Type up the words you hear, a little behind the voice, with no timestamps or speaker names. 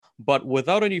But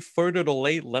without any further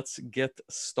delay, let's get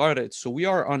started. So we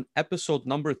are on episode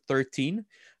number 13.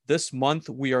 This month,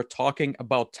 we are talking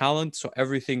about talent. So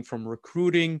everything from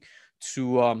recruiting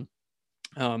to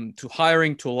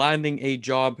hiring, to landing a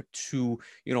job, to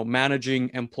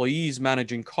managing employees,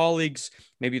 managing colleagues,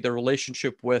 maybe the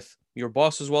relationship with your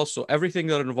boss as well. So everything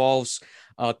that involves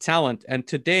talent. And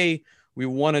today we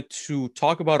wanted to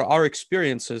talk about our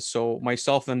experiences. So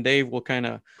myself and Dave will kind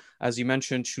of, as you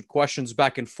mentioned, shoot questions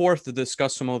back and forth to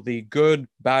discuss some of the good,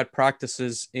 bad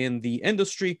practices in the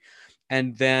industry.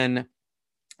 And then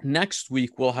next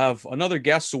week, we'll have another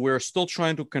guest. So we're still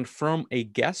trying to confirm a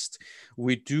guest.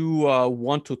 We do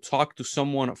want to talk to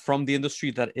someone from the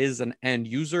industry that is an end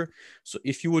user. So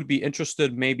if you would be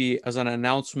interested, maybe as an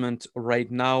announcement right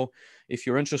now, if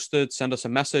you're interested, send us a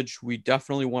message. We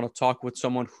definitely want to talk with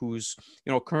someone who's,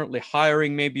 currently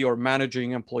hiring maybe or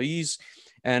managing employees.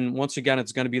 And once again,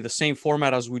 it's going to be the same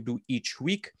format as we do each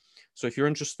week. So if you're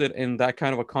interested in that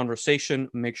kind of a conversation,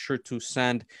 make sure to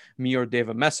send me or Dave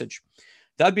a message.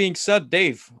 That being said,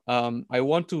 Dave, I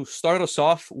want to start us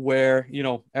off where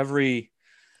every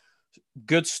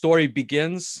good story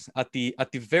begins at the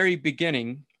very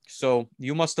beginning. So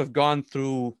you must have gone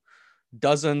through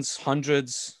dozens,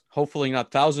 hundreds, hopefully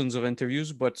not thousands of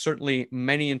interviews, but certainly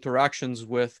many interactions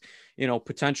with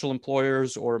potential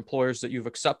employers or employers that you've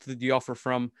accepted the offer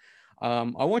from.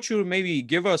 I want you to maybe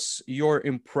give us your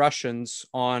impressions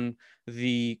on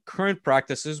the current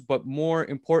practices, but more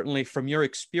importantly, from your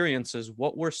experiences,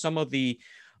 what were some of the,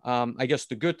 I guess,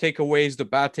 the good takeaways, the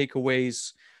bad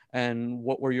takeaways, and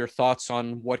what were your thoughts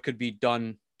on what could be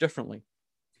done differently?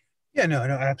 Yeah, no,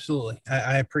 absolutely.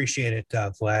 I appreciate it,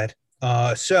 Vlad.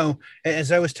 So,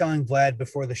 as I was telling Vlad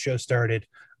before the show started,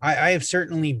 I have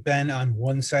certainly been on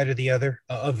one side or the other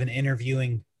of an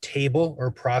interviewing table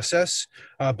or process,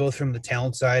 both from the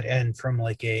talent side and from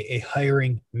like a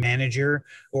hiring manager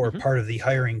or Mm-hmm. part of the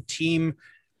hiring team.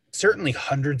 Certainly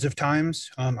hundreds of times.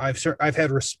 I've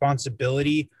had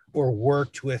responsibility or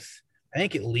worked with, I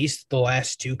think, at least the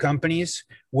last two companies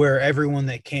where everyone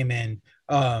that came in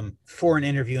for an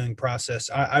interviewing process,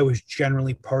 I was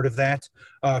generally part of that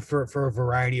for a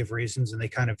variety of reasons, and they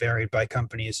kind of varied by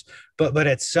companies. But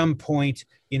at some point,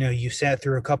 you sat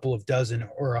through a couple of dozen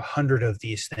or 100 of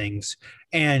these things,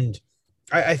 and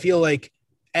I feel like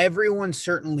everyone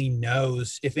certainly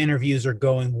knows if interviews are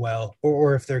going well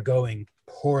or if they're going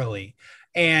poorly.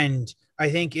 And I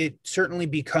think it certainly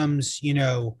becomes,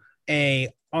 a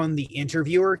on the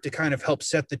interviewer to kind of help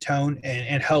set the tone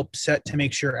and help set to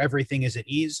make sure everything is at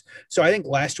ease. So I think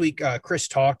last week, Chris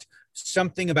talked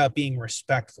something about being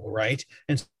respectful, right?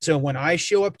 And so when I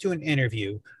show up to an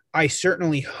interview, I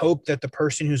certainly hope that the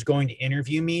person who's going to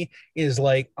interview me is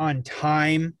like on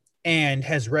time and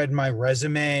has read my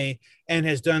resume and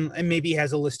has done and maybe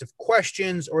has a list of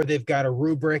questions, or they've got a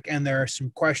rubric and there are some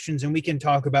questions, and we can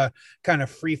talk about kind of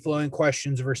free flowing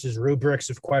questions versus rubrics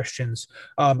of questions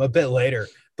a bit later.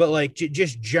 But like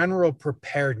just general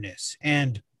preparedness.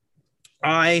 And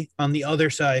I, on the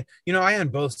other side, I on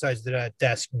both sides of that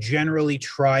desk generally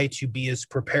try to be as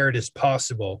prepared as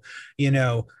possible.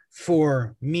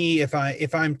 For me, if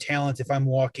I'm talent, if I'm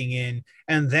walking in,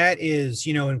 and that is,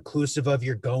 inclusive of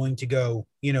you're going to go,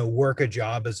 work a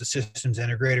job as a systems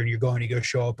integrator and you're going to go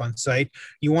show up on site,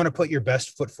 you want to put your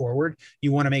best foot forward.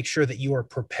 You want to make sure that you are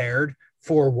prepared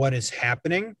for what is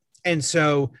happening. And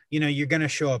so, you're going to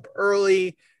show up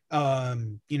early.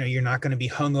 You're not going to be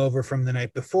hungover from the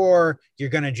night before. You're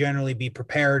going to generally be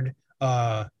prepared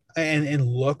and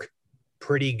look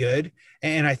pretty good.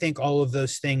 And I think all of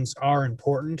those things are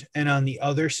important. And on the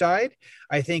other side,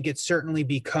 I think it certainly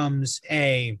becomes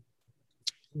the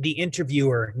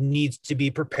interviewer needs to be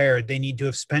prepared. They need to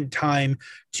have spent time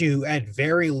to, at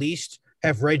very least,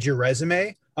 have read your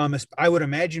resume. I would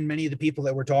imagine many of the people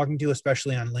that we're talking to,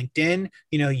 especially on LinkedIn,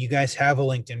 you guys have a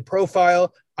LinkedIn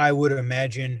profile. I would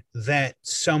imagine that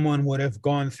someone would have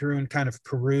gone through and kind of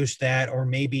perused that, or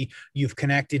maybe you've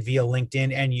connected via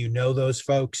LinkedIn and those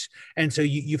folks. And so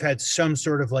you've had some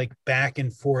sort of like back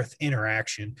and forth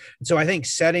interaction. And so I think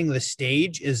setting the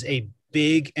stage is a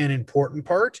big and important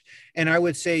part. And I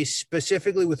would say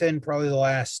specifically within probably the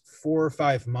last 4 or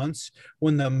 5 months,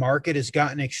 when the market has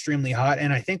gotten extremely hot.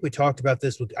 And I think we talked about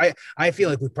this with, I feel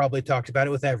like we probably talked about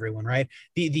it with everyone, right?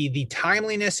 The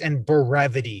timeliness and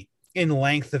brevity in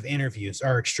length of interviews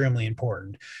are extremely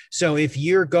important. So if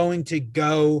you're going to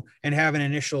go and have an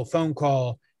initial phone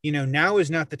call, now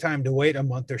is not the time to wait a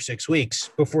month or 6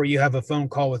 weeks before you have a phone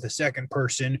call with a second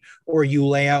person, or you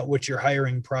lay out what your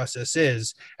hiring process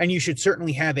is. And you should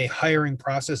certainly have a hiring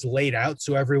process laid out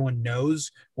so everyone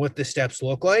knows what the steps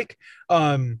look like.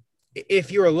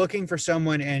 if you're looking for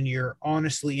someone and you're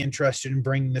honestly interested in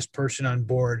bringing this person on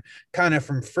board, kind of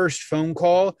from first phone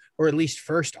call or at least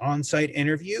first on-site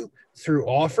interview through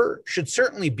offer, should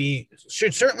certainly be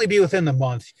within the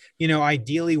month.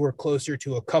 Ideally we're closer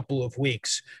to a couple of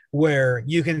weeks where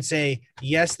you can say,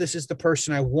 yes, this is the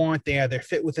person I want. They either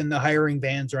fit within the hiring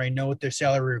bands or I know what their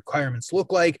salary requirements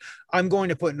look like. I'm going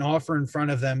to put an offer in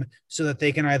front of them so that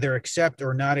they can either accept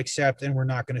or not accept, and we're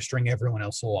not going to string everyone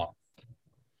else along.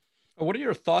 What are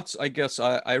your thoughts? I guess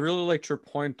I really liked your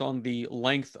point on the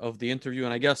length of the interview,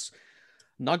 and I guess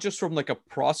not just from like a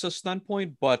process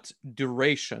standpoint, but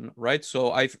duration, right? So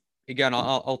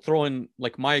I'll throw in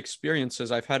like my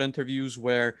experiences. I've had interviews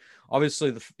where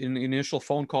obviously the initial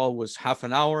phone call was half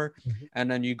an hour, Mm-hmm. and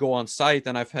then you go on site,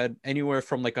 and I've had anywhere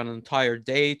from like an entire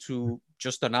day to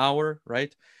just an hour,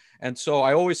 right? And so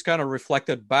I always kind of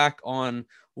reflected back on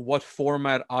what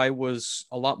format I was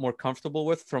a lot more comfortable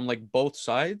with from like both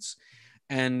sides.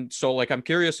 And so like I'm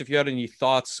curious if you had any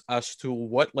thoughts as to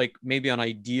what like maybe an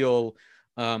ideal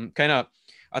kind of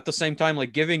at the same time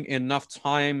like giving enough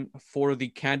time for the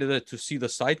candidate to see the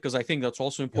site, because I think that's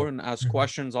also Yep. important, as Mm-hmm.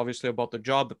 questions obviously about the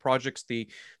job, the projects, the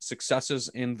successes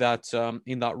in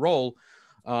that role.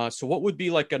 So what would be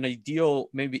like an ideal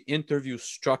maybe interview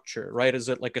structure, right? Is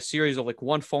it like a series of like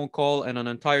one phone call and an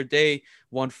entire day,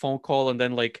 one phone call, and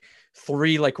then like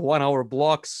three like 1 hour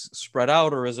blocks spread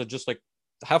out, or is it just like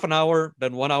half an hour,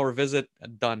 then 1 hour visit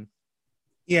and done?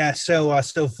 Yeah, so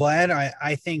Vlad,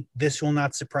 I think this will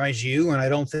not surprise you, and I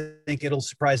don't think it'll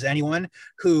surprise anyone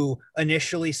who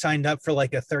initially signed up for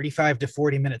like a 35 to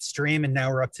 40 minute stream, and now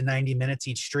we're up to 90 minutes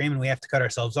each stream, and we have to cut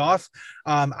ourselves off.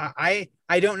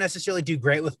 I don't necessarily do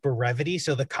great with brevity,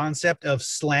 so the concept of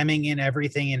slamming in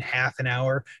everything in half an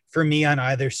hour for me on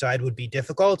either side would be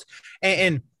difficult.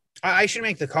 And I should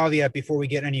make the caveat before we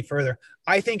get any further.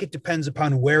 I think it depends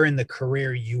upon where in the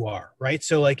career you are, right?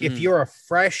 So, like, if Mm, you're a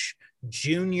fresh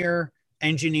junior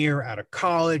engineer out of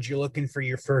college, you're looking for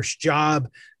your first job,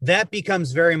 that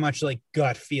becomes very much like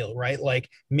gut feel, right? Like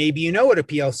maybe you know what a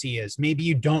PLC is, maybe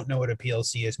you don't know what a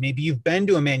PLC is, maybe you've been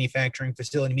to a manufacturing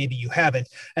facility, maybe you haven't.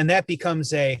 And that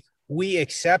becomes we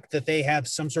accept that they have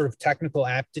some sort of technical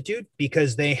aptitude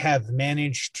because they have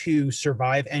managed to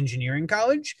survive engineering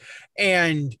college,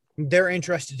 and they're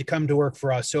interested to come to work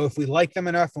for us. So if we like them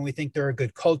enough and we think they're a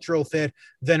good cultural fit,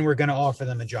 then we're going to offer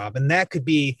them a job. And that could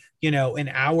be, an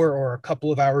hour or a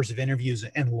couple of hours of interviews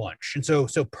and lunch. And so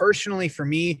personally for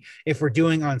me, if we're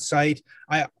doing on site,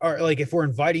 if we're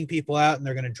inviting people out and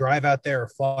they're going to drive out there or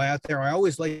fly out there, I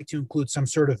always like to include some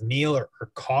sort of meal or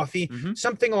coffee, mm-hmm.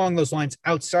 something along those lines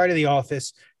outside of the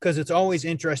office, because it's always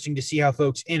interesting to see how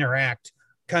folks interact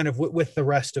kind of with the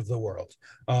rest of the world.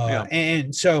 Yeah.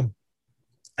 And so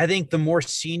I think the more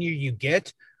senior you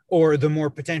get, or the more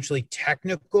potentially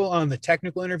technical on the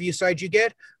technical interview side you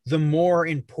get, the more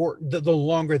important, the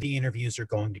longer the interviews are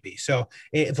going to be. So,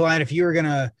 Vlad, if you were going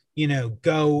to,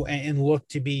 go and look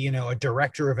to be, a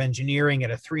director of engineering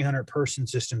at a 300-person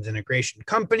systems integration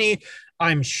company,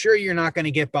 I'm sure you're not going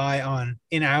to get by on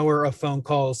an hour of phone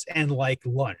calls and like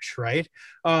lunch, right?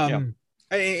 Yeah.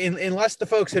 Unless the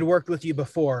folks had worked with you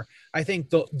before, I think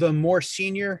the more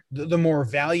senior, the more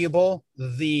valuable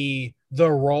the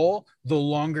role, the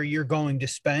longer you're going to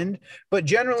spend. But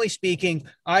generally speaking,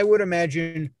 I would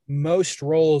imagine most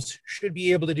roles should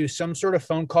be able to do some sort of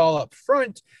phone call up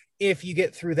front. If you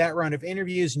get through that round of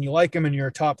interviews and you like them and you're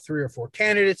a top 3 or 4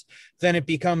 candidates, then it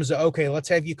becomes, okay, let's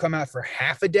have you come out for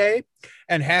half a day.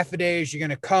 And half a day is you're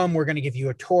going to come, we're going to give you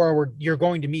a tour, you're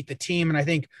going to meet the team. And I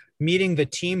think meeting the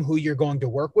team who you're going to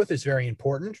work with is very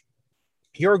important.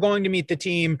 You're going to meet the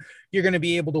team. You're going to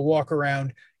be able to walk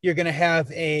around. You're going to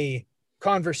have a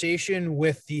conversation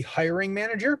with the hiring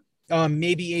manager,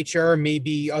 maybe HR,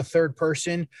 maybe a third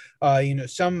person.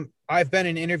 I've been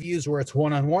in interviews where it's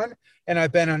one-on-one, and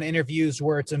I've been on interviews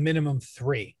where it's a minimum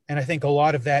 3. And I think a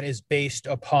lot of that is based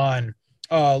upon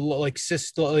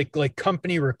like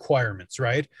company requirements,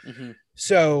 right? Mm-hmm.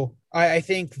 So I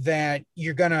think that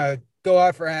you're going to go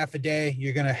out for half a day.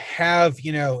 You're going to have,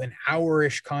 an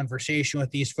hour-ish conversation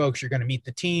with these folks. You're going to meet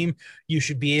the team. You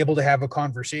should be able to have a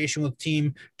conversation with the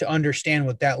team to understand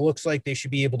what that looks like. They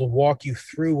should be able to walk you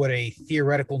through what a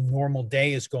theoretical normal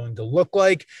day is going to look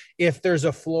like. If there's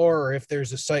a floor or if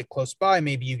there's a site close by,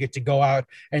 maybe you get to go out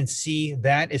and see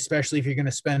that, especially if you're going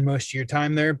to spend most of your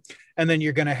time there. And then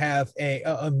you're going to have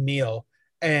a meal.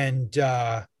 And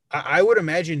I would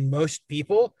imagine most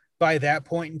people by that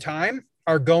point in time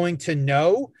are going to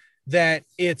know that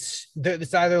it's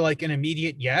either like an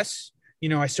immediate yes,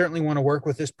 I certainly want to work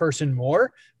with this person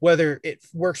more. Whether it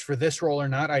works for this role or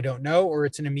not, I don't know. Or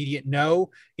it's an immediate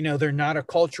no, they're not a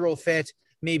cultural fit.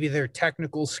 maybe their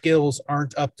technical skills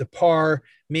aren't up to par.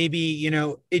 Maybe,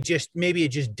 maybe it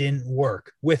just didn't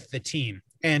work with the team.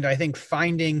 And I think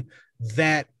finding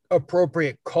that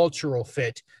appropriate cultural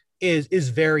fit is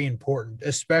very important,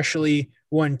 especially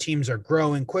when teams are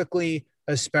growing quickly,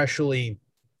 especially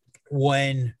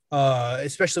when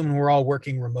we're all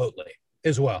working remotely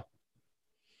as well.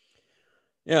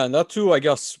 Yeah, and that too, I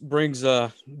guess, brings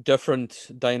a different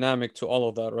dynamic to all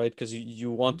of that, right? Because you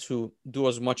want to do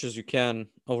as much as you can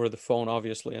over the phone,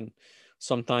 obviously, and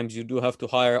sometimes you do have to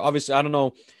hire. Obviously, I don't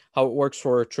know how it works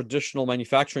for traditional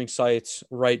manufacturing sites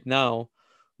right now,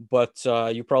 but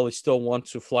you probably still want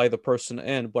to fly the person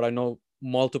in. But I know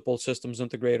multiple systems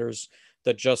integrators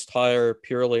that just hire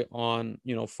purely on,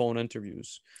 phone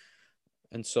interviews.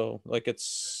 And so like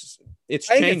it's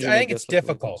I changing, I think it's guess, like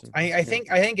difficult. things. Yeah. I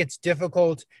think it's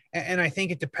difficult, and I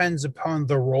think it depends upon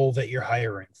the role that you're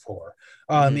hiring for.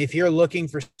 Hmm. If you're looking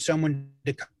for someone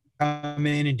to come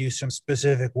in and do some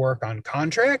specific work on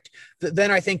contract,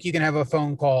 then I think you can have a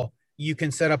phone call. You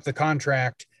can set up the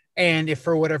contract, and if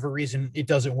for whatever reason it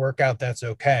doesn't work out, that's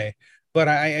okay. But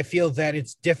I feel that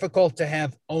it's difficult to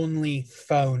have only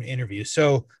phone interviews.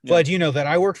 So, Yeah. Vlad, you know that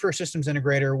I worked for a systems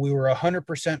integrator. We were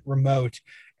 100% remote,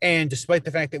 and despite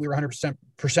the fact that we were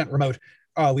 100% remote,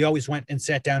 we always went and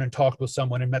sat down and talked with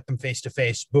someone and met them face to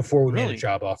face before we made a Really?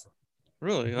 job offer.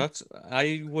 Really? Mhm.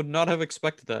 I would not have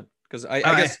expected that because I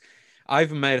I guess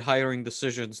I've made hiring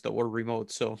decisions that were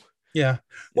remote. So Yeah. yeah.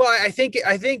 Well, I think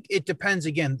it depends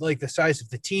again, like the size of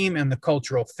the team and the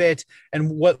cultural fit and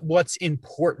what's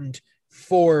important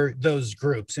for those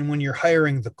groups. And when you're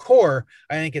hiring the core,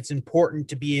 I think it's important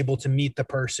to be able to meet the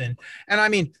person. And I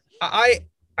mean,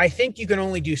 I think you can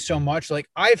only do so much. Like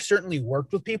I've certainly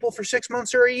worked with people for 6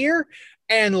 months or a year,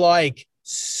 and like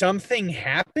something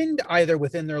happened either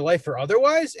within their life or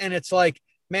otherwise. And it's like,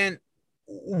 man,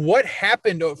 what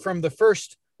happened from the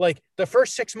first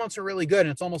 6 months are really good,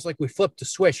 and it's almost like we flipped a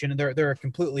switch and they're a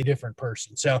completely different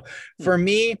person. So Hmm. for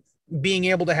me, being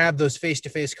able to have those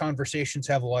face-to-face conversations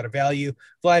have a lot of value.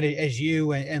 Vlad, as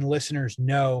you and listeners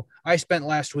know, I spent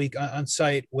last week on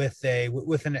site with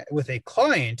a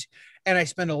client, and I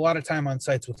spend a lot of time on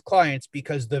sites with clients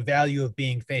because the value of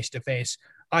being face-to-face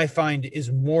I find is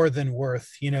more than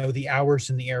worth, the hours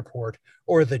in the airport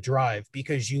or the drive,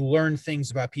 because you learn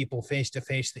things about people face to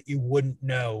face that you wouldn't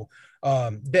know,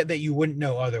 that you wouldn't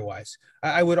know otherwise.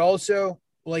 I would also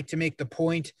like to make the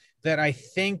point that I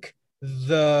think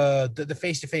the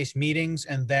face to face meetings,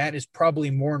 and that is probably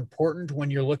more important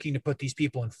when you're looking to put these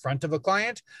people in front of a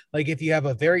client. Like if you have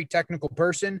a very technical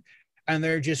person and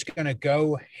they're just going to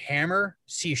go hammer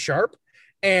C sharp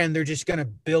and they're just going to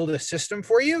build a system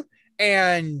for you,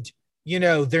 and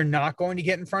they're not going to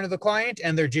get in front of the client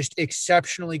and they're just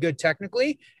exceptionally good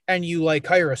technically, and you like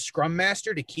hire a scrum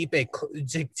master to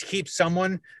keep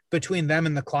someone between them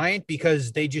and the client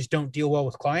because they just don't deal well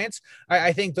with clients.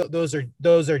 I think those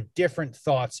are different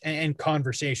thoughts and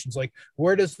conversations. Like,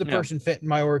 where does the Yeah. person fit in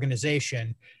my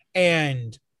organization?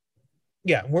 And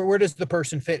yeah, where does the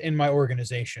person fit in my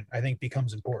organization, I think,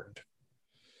 becomes important.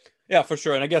 Yeah, for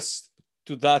sure. And I guess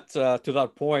to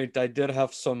that point, I did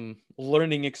have some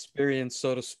learning experience,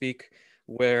 so to speak,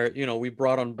 where we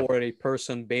brought on board a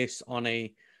person based on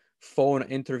a phone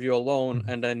interview alone, Mhm.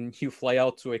 and then you fly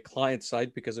out to a client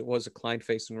side because it was a client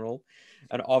facing role,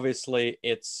 and obviously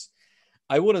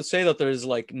I wouldn't say that there's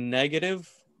like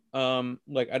negative,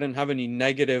 like I didn't have any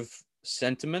negative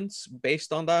sentiments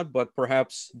based on that, but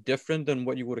perhaps different than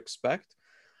what you would expect.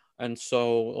 And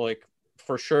so like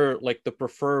for sure, like the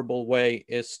preferable way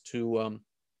is to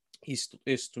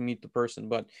meet the person,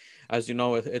 but as you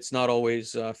know, it's not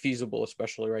always feasible,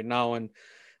 especially right now. And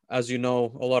as you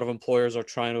know, a lot of employers are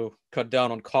trying to cut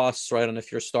down on costs, right? And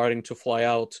if you're starting to fly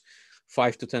out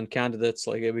 5 to 10 candidates,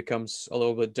 like it becomes a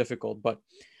little bit difficult. But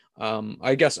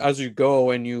I guess as you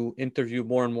go and you interview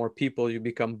more and more people, you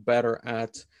become better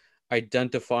at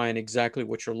identifying exactly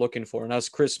what you're looking for. And as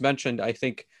Chris mentioned, I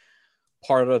think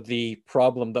part of the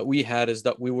problem that we had is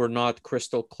that we were not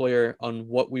crystal clear on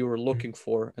what we were looking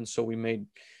for, and so we made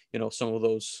some of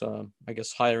those I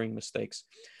guess hiring mistakes.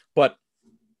 But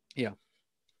yeah.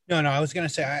 No, I was going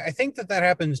to say, I think that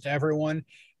happens to everyone,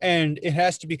 and it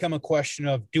has to become a question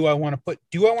of, do I want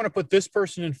to put this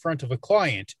person in front of a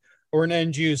client or an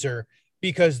end user,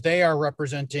 because they are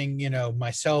representing,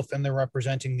 myself, and they're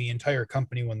representing the entire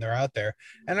company when they're out there.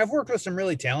 And I've worked with some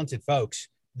really talented folks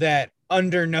that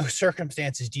under no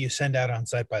circumstances do you send out on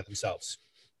site by themselves.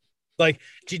 Like,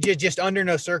 just under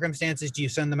no circumstances do you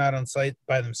send them out on site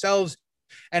by themselves.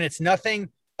 And it's nothing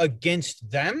against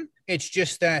them. It's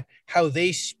just that how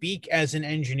they speak as an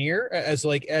engineer, as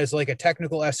like a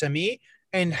technical SME,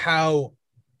 and how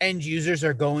end users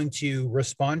are going to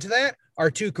respond to that are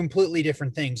two completely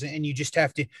different things. And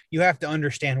you have to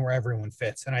understand where everyone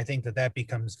fits. And I think that that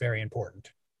becomes very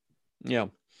important. Yeah.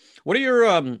 What are your,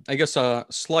 I guess, a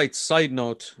slight side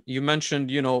note? You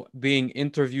mentioned, being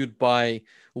interviewed by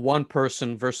one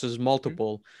person versus Mhm.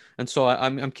 multiple. And so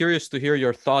I'm curious to hear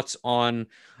your thoughts on,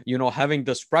 having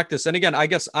this practice. And again, I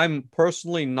guess I'm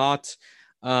personally not,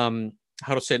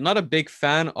 how to say it, not a big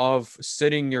fan of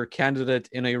sitting your candidate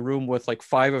in a room with like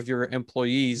five of your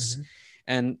employees. Mhm.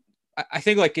 And I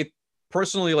think like it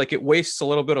personally, like it wastes a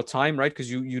little bit of time, right? Because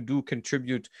you do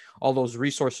contribute all those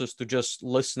resources to just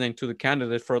listening to the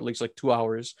candidate for at least like 2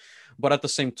 hours. But at the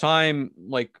same time,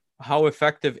 like how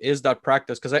effective is that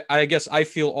practice? Because I guess I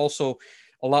feel also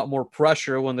a lot more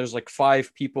pressure when there's like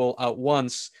five people at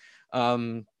once,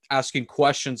 asking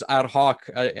questions ad hoc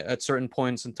at certain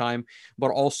points in time,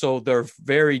 but also they're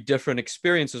very different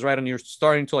experiences, right? And you're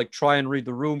starting to like try and read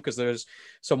the room because there's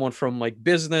someone from like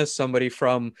business, somebody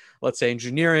from, let's say,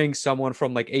 engineering, someone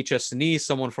from like HS&E,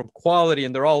 someone from quality,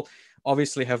 and they're all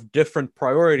obviously have different Mhm.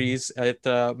 priorities at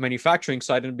the manufacturing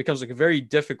side, and it becomes like very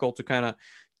difficult to kind of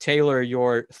tailor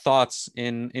your thoughts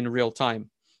in real time.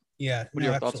 Yeah, What are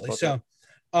no, your thoughts absolutely. about that? So,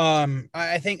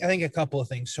 I think a couple of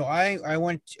things. So I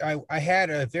had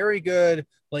a very good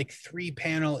like three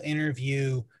panel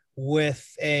interview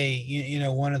with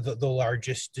one of the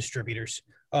largest distributors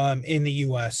in the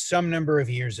US some number of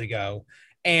years ago.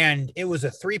 And it was a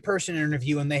three-person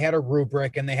interview, and they had a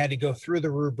rubric, and they had to go through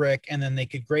the rubric, and then they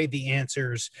could grade the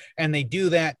answers. And they do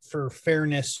that for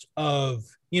fairness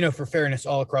for fairness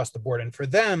all across the board. And for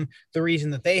them, the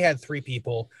reason that they had three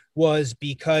people was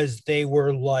because they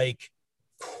were like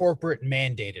corporate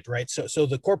mandated, right? So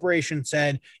the corporation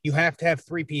said you have to have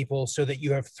three people so that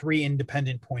you have three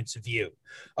independent points of view,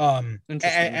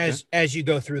 Interesting. Okay. as you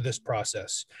go through this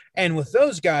process. And with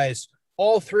those guys,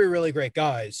 all three really great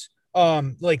guys,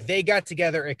 like they got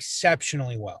together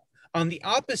exceptionally well. On the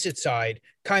opposite side,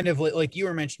 kind of like you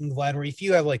were mentioning, Vlad, where if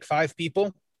you have like five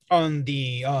people on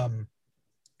the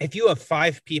if you have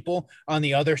five people on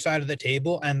the other side of the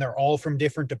table and they're all from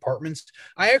different departments,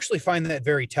 I actually find that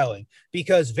very telling,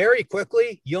 because very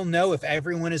quickly you'll know if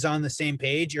everyone is on the same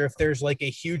page or if there's like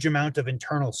a huge amount of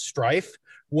internal strife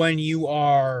when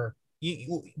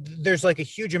there's like a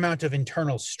huge amount of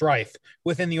internal strife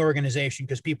within the organization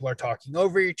because people are talking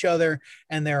over each other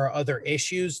and there are other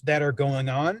issues that are going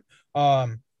on.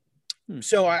 Um, Hmm.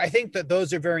 so I think that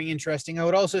those are very interesting. I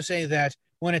would also say that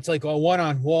when it's like a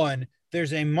one-on-one,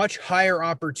 there's a much higher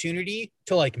opportunity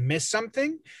to like miss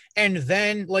something. And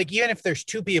then like even if there's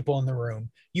two people in the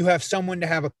room, you have someone to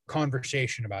have a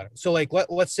conversation about it. So like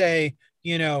let's say,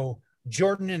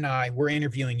 Jordan and I were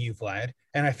interviewing you, Vlad,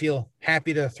 and I feel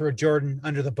happy to throw Jordan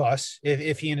under the bus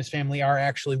if he and his family are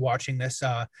actually watching this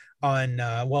on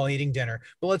while eating dinner.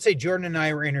 But let's say Jordan and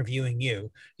I were interviewing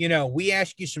you. We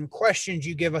ask you some questions,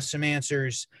 you give us some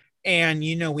answers, and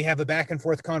we have a back and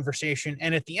forth conversation.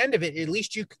 And at the end of it, at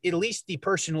least the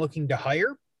person looking to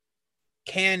hire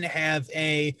can have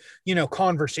a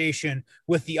conversation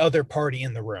with the other party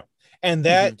in the room, and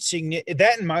Mm-hmm.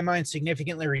 that in my mind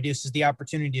significantly reduces the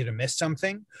opportunity to miss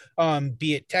something,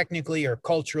 be it technically or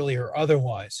culturally or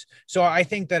otherwise. So I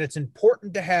think that it's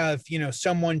important to have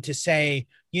someone to say,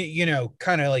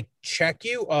 kind of like check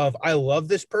you of, I love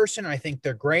this person, I think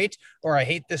they're great, or I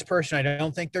hate this person, I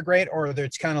don't think they're great, or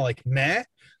it's kind of like meh.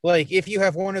 Like if you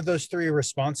have one of those three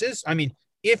responses, I mean,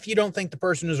 if you don't think the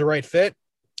person is a right fit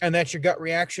and that's your gut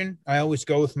reaction, I always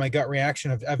go with my gut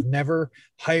reaction. I've never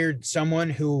hired someone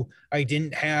who I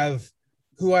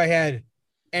had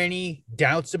any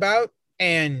doubts about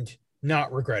and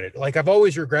not regretted. Like I've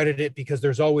always regretted it because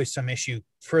there's always some issue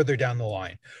further down the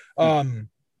line.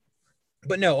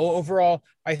 But no, overall,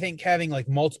 I think having like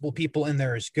multiple people in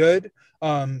there is good.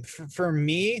 For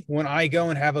me, when I go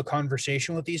and have a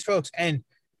conversation with these folks, and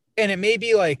it may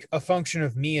be like a function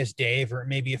of me as Dave, or it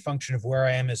may be a function of where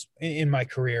I am as in my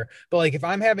career. But like if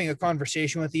I'm having a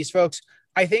conversation with these folks,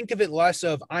 I think of it less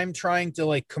of I'm trying to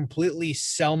like completely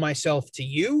sell myself to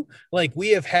you. Like we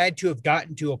have had to have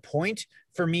gotten to a point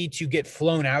for me to get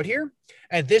flown out here.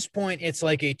 At this point, it's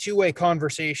like a two-way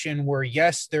conversation where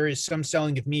yes, there is some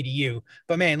selling of me to you,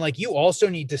 but man, like you also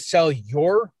need to sell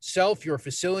yourself, your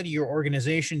facility, your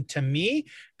organization to me,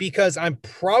 because I'm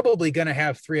probably going to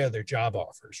have three other job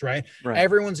offers, right? Right.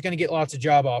 Everyone's going to get lots of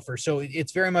job offers. So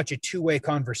it's very much a two-way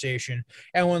conversation.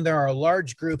 And when there are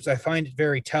large groups, I find it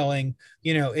very telling,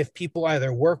 if people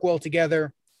either work well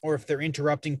together or if they're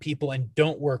interrupting people and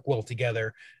don't work well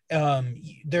together. There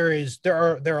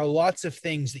are lots of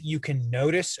things that you can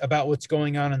notice about what's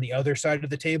going on the other side of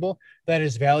the table that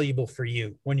is valuable for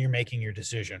you when you're making your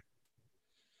decision.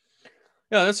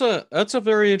 Yeah, that's a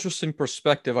very interesting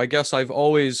perspective. I guess I've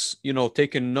always,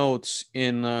 taken notes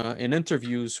in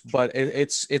interviews, but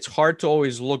it's hard to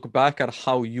always look back at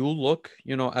how you look,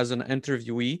 as an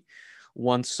interviewee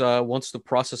once the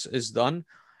process is done.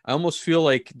 I almost feel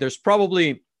like there's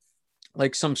probably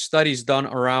like some studies done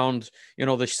around,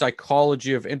 the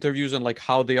psychology of interviews and like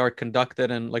how they are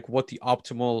conducted and like what the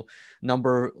optimal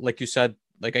number, like you said,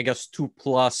 like I guess 2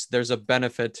 plus, there's a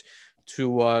benefit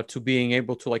to being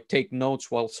able to like take notes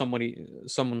while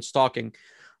someone's talking.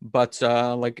 But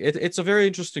like it's a very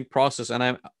interesting process,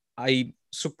 and I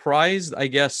surprised, I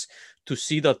guess, to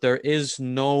see that there is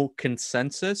no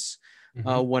consensus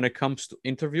Mhm. when it comes to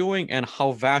interviewing, and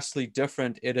how vastly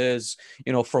different it is,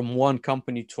 from one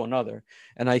company to another.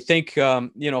 And I think,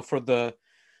 for the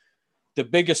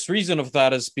biggest reason of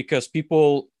that is because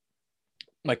people,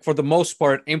 like, for the most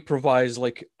part, improvise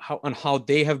like how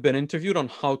they have been interviewed on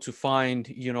how to find,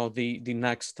 the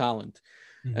next talent.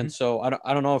 And Mhm. so I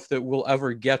don't know if that we'll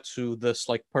ever get to this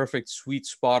like perfect sweet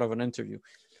spot of an interview.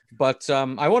 But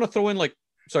I want to throw in like,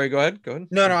 sorry, go ahead.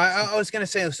 No, no, I was gonna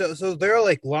say, so there are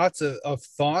like lots of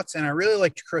thoughts, and I really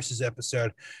liked Chris's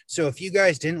episode. So if you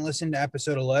guys didn't listen to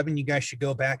episode 11, you guys should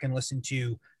go back and listen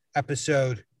to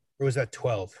episode, or was that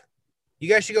 12? You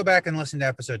guys should go back and listen to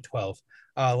episode 12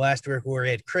 last week, where we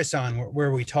had Chris on,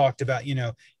 where we talked about,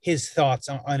 his thoughts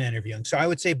on interviewing. So I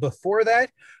would say before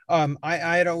that,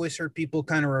 I had always heard people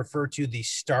kind of refer to the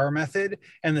star method,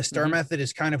 and the star Hmm. method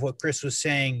is kind of what Chris was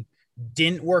saying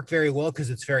didn't work very well because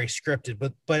it's very scripted,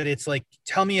 but it's like,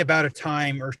 tell me about a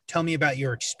time, or tell me about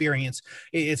your experience.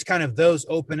 It's kind of those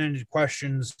open-ended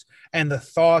questions, and the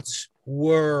thoughts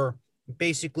were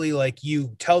basically like,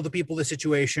 you tell the people the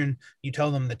situation, you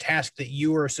tell them the task that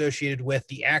you were associated with,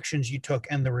 the actions you took,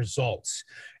 and the results.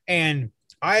 And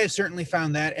I have certainly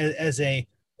found that as a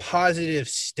positive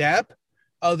step,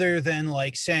 other than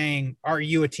like saying, are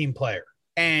you a team player?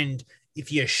 And if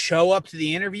you show up to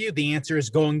the interview, the answer is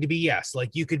going to be yes. Like,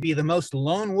 you could be the most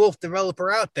lone wolf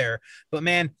developer out there, but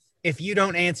man, if you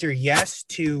don't answer yes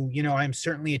to, I'm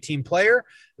certainly a team player,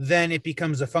 then it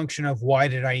becomes a function of, why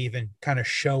did I even kind of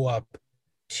show up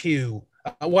to,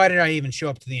 why did I even show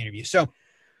up to the interview? So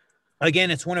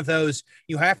again, it's one of those,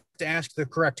 you have to ask the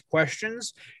correct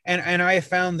questions. And I have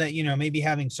found that, maybe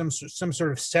having some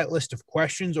sort of set list of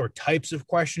questions or types of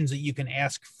questions that you can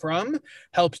ask from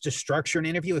helps to structure an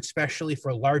interview, especially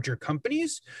for larger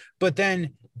companies. But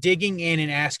then digging in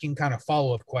and asking kind of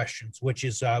follow-up questions, which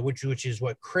is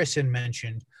what Chris had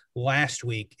mentioned last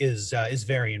week, is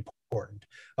very important.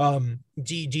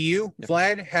 Do you, Yeah.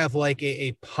 Vlad, have like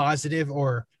a positive,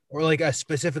 or like a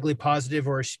specifically positive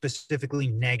or a specifically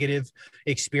negative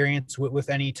experience with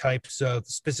any types of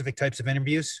specific types of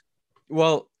interviews?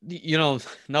 Well,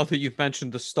 now that you've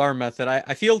mentioned the star method,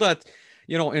 I feel that,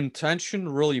 intention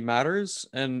really matters.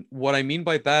 And what I mean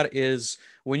by that is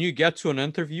when you get to an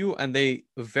interview and they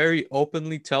very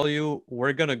openly tell you,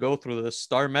 we're going to go through the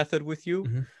star method with you,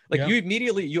 Mm-hmm. like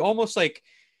Yeah. you almost like,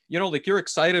 like you're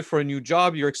excited for a new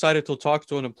job, you're excited to talk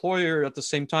to an employer. At the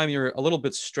same time, you're a little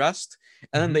bit stressed.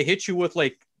 And then Mm-hmm. they hit you with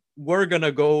like, we're going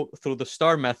to go through the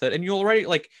star method. And you already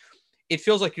like, it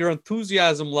feels like your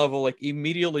enthusiasm level like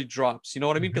immediately drops. You know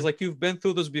what I mean? Mm-hmm. Because like you've been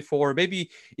through this before. Maybe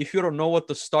if you don't know what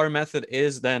the star method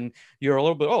is, then you're a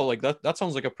little bit, oh, like that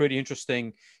sounds like a pretty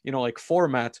interesting, like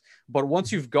format. But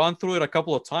once you've gone through it a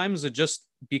couple of times, it just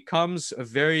becomes a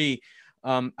very,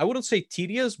 I wouldn't say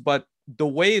tedious, but the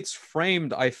way it's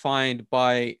framed, I find,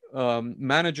 by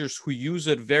managers who use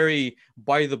it very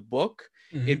by the book,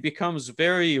 Mm-hmm. it becomes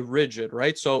very rigid,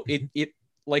 right? So it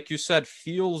like you said,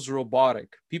 feels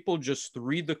robotic. People just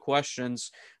read the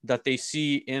questions that they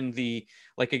see in the,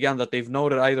 like, again, that they've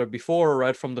noted either before or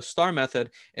read from the star method,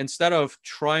 instead of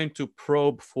trying to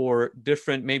probe for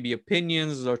different maybe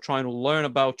opinions or trying to learn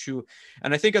about you.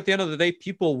 And I think at the end of the day,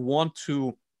 people want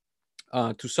to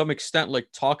some extent, like,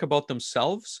 talk about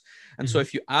themselves. And so Mm-hmm.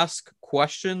 if you ask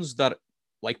questions that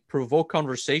like provoke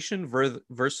conversation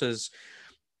versus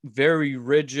very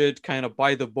rigid, kind of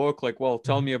by the book, like, well,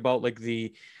 tell Mm-hmm. me about like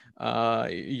the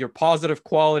your positive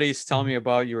qualities, tell Mm-hmm. me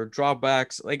about your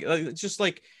drawbacks, like it's just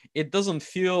like it doesn't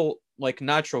feel like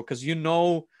natural, because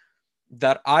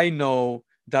that I know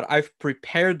that I've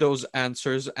prepared those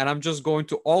answers, and I'm just going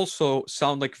to also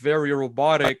sound like very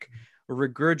robotic,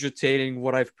 regurgitating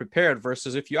what I've prepared.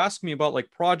 Versus if you ask me about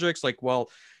like projects, like, well,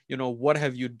 what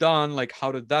have you done? Like,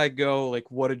 how did that go?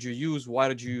 Like, what did you use? Why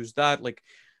did you use that? Like,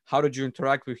 how did you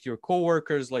interact with your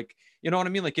coworkers? Like, you know what I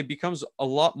mean? Like, it becomes a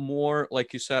lot more,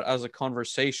 like you said, as a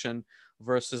conversation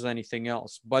versus anything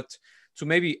else. But to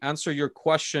maybe answer your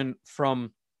question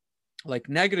from like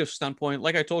negative standpoint,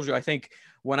 like I told you, I think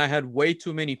when I had way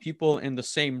too many people in the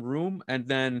same room, and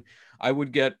then I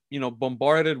would get,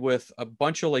 bombarded with a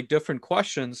bunch of like different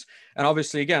questions. And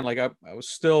obviously, again, like I was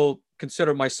still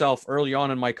consider myself early on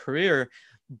in my career,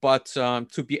 but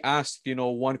to be asked,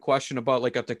 one question about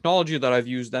like a technology that I've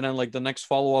used, and then like the next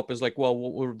follow up is like, well,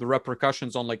 what were the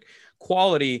repercussions on like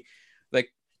quality?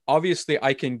 Like, obviously,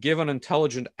 I can give an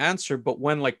intelligent answer, but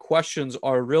when like questions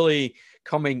are really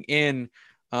coming in,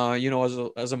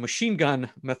 as a machine gun,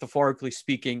 metaphorically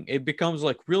speaking, it becomes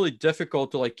like really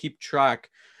difficult to like keep track.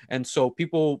 And so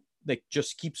people like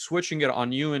just keep switching it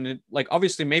on you. And like,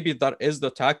 obviously, maybe that is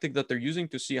the tactic that they're using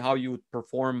to see how you would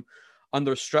perform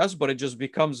under stress, but it just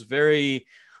becomes very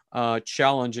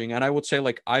challenging. And I would say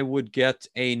like I would get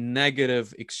a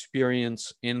negative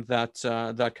experience in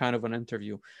that kind of an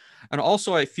interview. And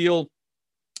also I feel,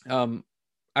 um,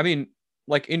 I mean,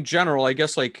 like in general, I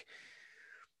guess like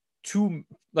two,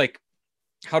 like,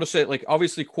 how to say it, like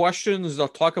obviously questions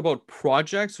that talk about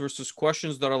projects versus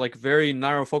questions that are like very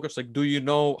narrow focus, like do you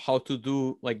know how to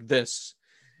do like this,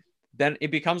 then it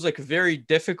becomes like very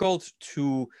difficult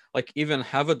to like even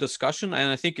have a discussion. And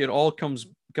I think it all comes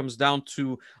down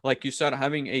to, like you said,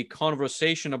 having a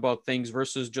conversation about things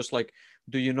versus just like,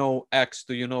 do you know X,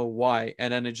 do you know Y,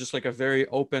 and then it's just like a very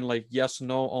open like yes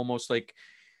no, almost like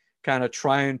kind of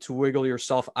trying to wiggle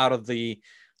yourself out of the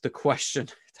question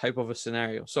type of a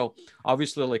scenario. So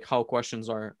obviously, like how questions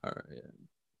are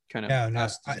kind of No, no.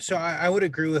 asked. I would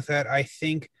agree with that. I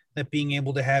think that being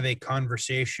able to have a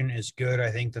conversation is good.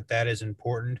 I think that that is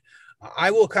important.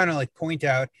 I will kind of like point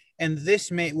out, and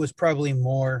this was probably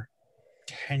more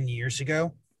 10 years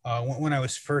ago, when I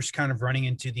was first kind of running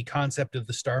into the concept of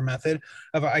the star method.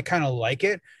 I kind of like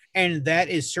it. And that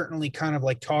is certainly kind of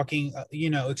like talking,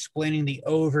 explaining the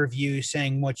overview,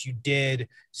 saying what you did,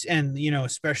 and,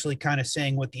 especially kind of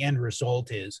saying what the end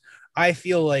result is. I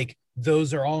feel like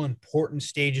those are all important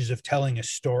stages of telling a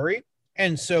story.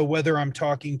 And so, whether I'm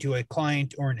talking to a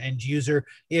client or an end user,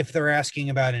 if they're asking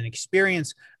about an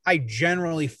experience, I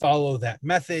generally follow that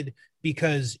method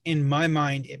because, in my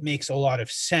mind, it makes a lot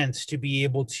of sense to be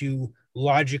able to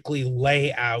logically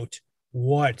lay out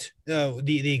what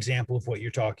the example of what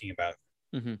you're talking about.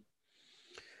 Mm-hmm.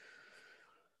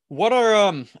 What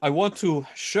are I want to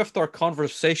shift our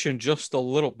conversation just a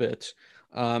little bit.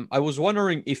 I was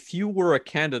wondering if you were a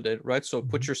candidate, right? So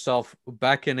put Mhm. yourself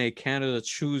back in a candidate's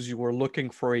shoes. You were looking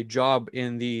for a job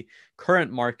in the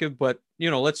current market, but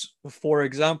let's, for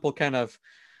example, kind of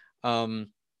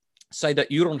um, say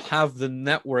that you don't have the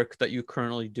network that you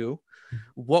currently do.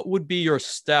 What would be your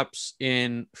steps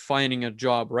in finding a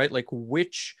job, right? Like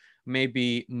which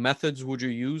maybe methods would you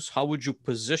use? How would you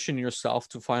position yourself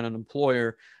to find an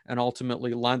employer and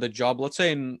ultimately land a job? Let's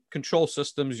say in control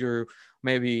systems, you're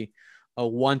maybe a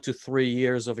 1 to 3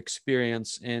 years of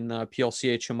experience in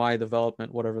PLC HMI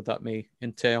development, whatever that may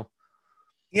entail.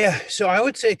 Yeah, so I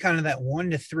would say kind of that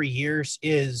 1 to 3 years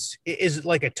is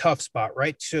like a tough spot,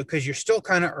 right? So because you're still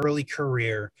kind of early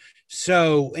career,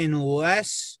 so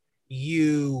unless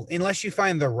you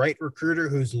find the right recruiter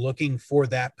who's looking for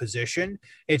that position,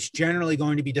 it's generally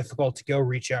going to be difficult to go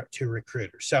reach out to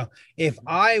recruiters. So if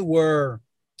I were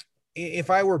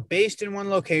based in one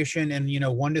location and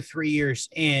 1 to 3 years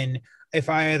in, if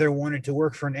I either wanted to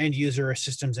work for an end user or a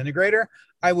systems integrator,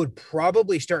 I would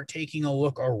probably start taking a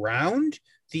look around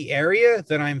the area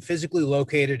that I'm physically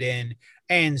located in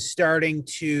and starting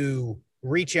to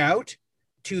reach out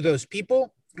to those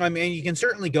people. I mean, you can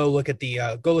certainly go look at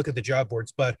the job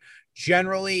boards, but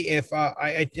generally, if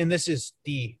and this is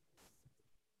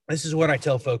what I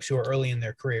tell folks who are early in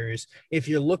their careers. If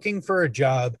you're looking for a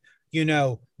job, you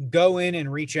know, go in and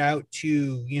reach out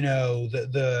to,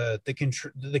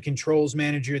 the controls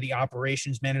manager, the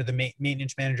operations manager, the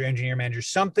maintenance manager, engineer manager,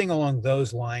 something along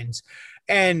those lines,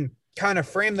 and kind of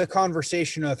frame the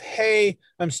conversation of, hey,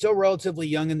 I'm still relatively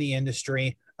young in the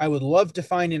industry. I would love to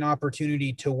find an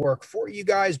opportunity to work for you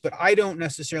guys, but I don't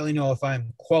necessarily know if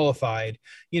I'm qualified.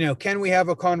 Can we have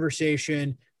a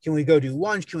conversation? Can we go do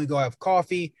lunch? Can we go have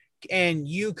coffee? And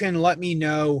you can let me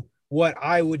know what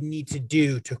I would need to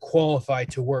do to qualify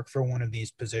to work for one of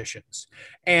these positions.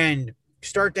 And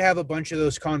start to have a bunch of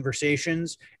those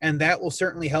conversations. And that will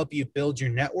certainly help you build your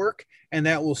network. And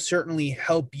that will certainly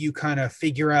help you kind of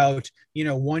figure out,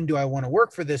 one, do I want to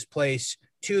work for this place?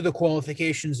 Two, the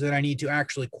qualifications that I need to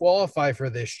actually qualify for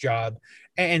this job,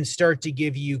 and start to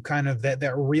give you kind of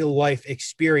that real life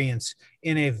experience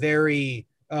in a very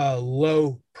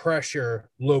low pressure,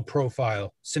 low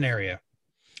profile scenario.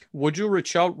 Would you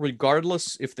reach out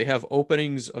regardless if they have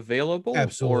openings available, or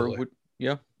Absolutely. would,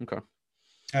 yeah, okay.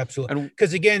 Absolutely. And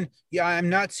Because again, yeah, I'm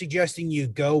not suggesting you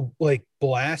go like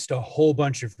blast a whole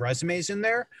bunch of resumes in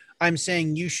there. I'm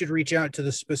saying you should reach out to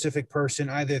the specific person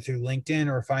either through LinkedIn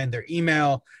or find their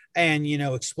email and,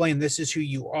 explain this is who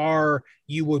you are.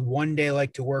 You would one day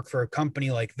like to work for a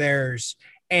company like theirs.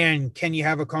 And can you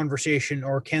have a conversation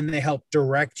or can they help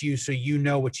direct you so you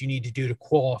know what you need to do to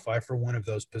qualify for one of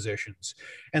those positions?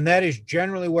 And that is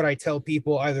generally what I tell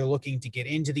people either looking to get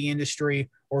into the industry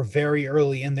or very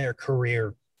early in their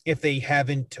career if they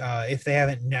haven't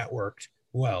networked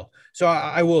well. So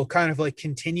I will kind of like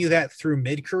continue that through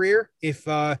mid career if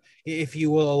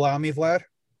you will allow me, Vlad.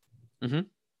 mhm.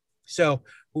 So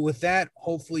with that,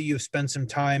 hopefully you've spent some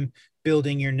time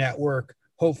building your network.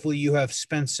 Hopefully you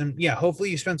spent some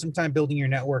time building your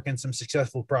network and some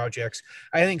successful projects.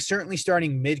 I think certainly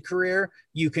starting mid career,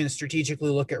 you can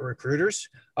strategically look at recruiters.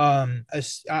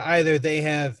 Either they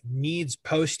have needs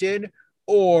posted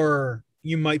or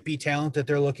you might be talent that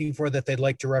they're looking for that they'd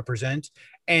like to represent,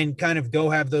 and kind of go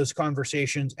have those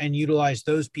conversations and utilize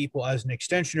those people as an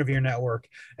extension of your network,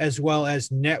 as well as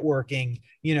networking,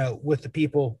 with the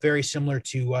people very similar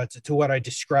to what I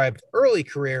described early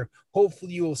career.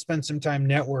 Hopefully you will spend some time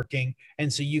networking.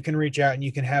 And so you can reach out and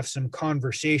you can have some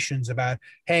conversations about,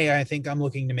 hey, I think I'm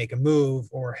looking to make a move,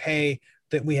 or, hey,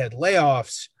 that we had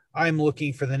layoffs. I'm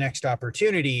looking for the next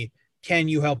opportunity. Can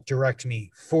you help direct me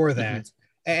for Mhm. that?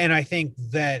 And I think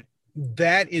that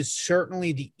is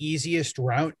certainly the easiest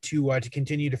route to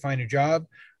continue to find a job.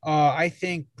 I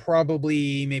think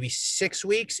probably maybe 6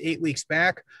 weeks, 8 weeks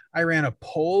back, I ran a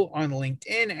poll on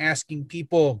LinkedIn asking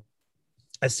people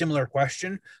a similar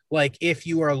question, like if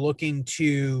you are looking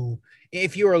to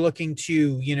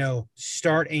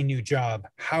start a new job,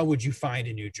 how would you find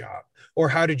a new job, or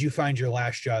how did you find your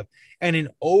last job? And an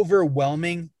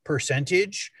overwhelming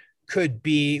percentage could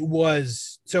be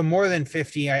was so more than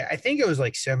 50, I think it was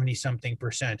like 70 something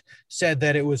percent said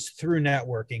that it was through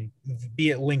networking, be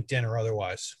it LinkedIn or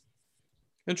otherwise.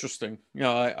 Interesting.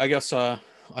 Yeah, I guess I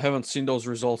haven't seen those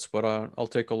results, but I'll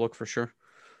take a look for sure.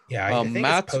 Yeah, I think it's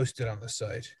Matt, posted on the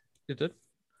site. you did.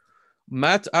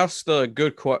 Matt asked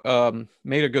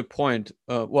made a good point.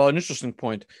 Well, an interesting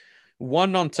point.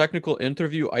 One non-technical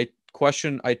interview I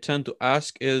tend to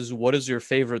ask is, what is your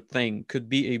favorite thing? Could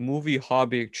be a movie,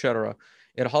 hobby, etc.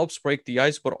 It helps break the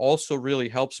ice, but also really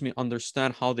helps me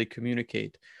understand how they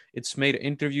communicate. It's made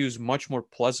interviews much more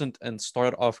pleasant and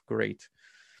start off great.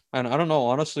 And I don't know,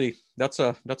 honestly, that's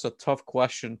a tough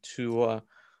question to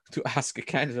ask a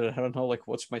candidate. I don't know, like,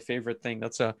 what's my favorite thing?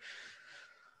 Well,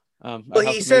 I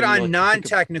have he to said maybe on like think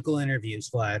of. non-technical interviews,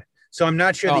 Vlad. So Oh, non-tech. I'm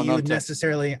not sure that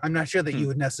Hmm. you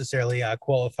would necessarily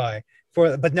qualify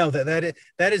for, but no,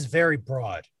 that is very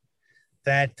broad.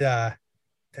 That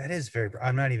is very.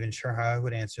 I'm not even sure how I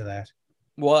would answer that.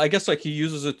 Well, I guess like he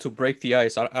uses it to break the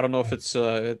ice. I don't know if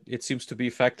it seems to be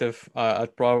effective.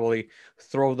 I'd probably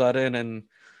throw that in and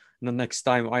the next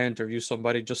time I interview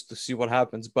somebody just to see what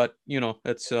happens. But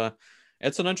it's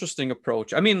an interesting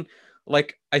approach. I mean,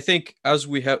 like I think as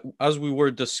we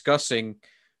were discussing,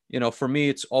 for me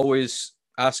it's always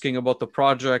asking about the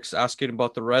projects, asking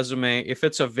about the resume. If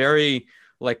it's a very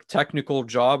like technical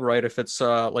job, right? If it's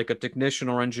like a technician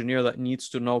or engineer that needs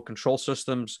to know control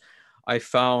systems, I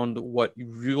found what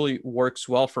really works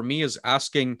well for me is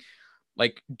asking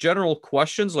like general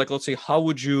questions, like let's say, how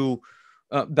would you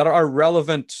that are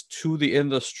relevant to the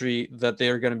industry that they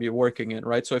are going to be working in,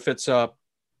 right? So if it's like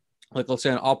let's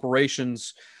say an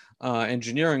operations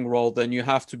engineering role, then you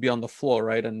have to be on the floor,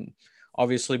 right? And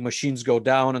obviously machines go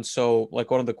down, and so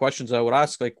like one of the questions I would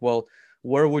ask, like, well,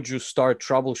 where would you start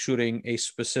troubleshooting a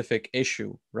specific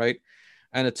issue, right?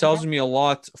 And it tells me a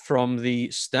lot from the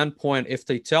standpoint if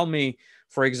they tell me,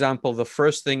 for example, the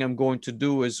first thing I'm going to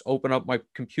do is open up my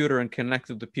computer and connect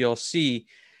to the PLC.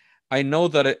 I know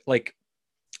that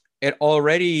it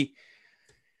already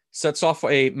sets off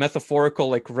a metaphorical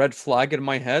like red flag in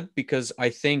my head, because I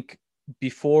think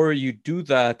before you do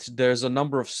that, there's a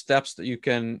number of steps that you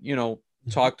can, Mhm.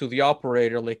 talk to the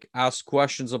operator, like ask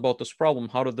questions about this problem.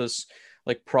 How did this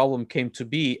like problem came to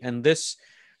be? And this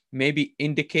maybe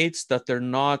indicates that they're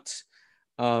not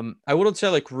I wouldn't say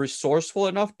like resourceful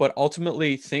enough, but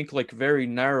ultimately think like very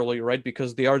narrowly, right?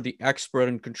 Because they are the expert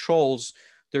in controls.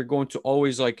 They're going to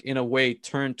always like in a way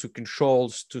turn to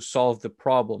controls to solve the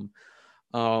problem,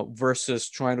 versus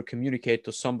trying to communicate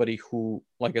to somebody who,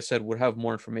 like I said, would have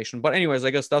more information. But anyways, I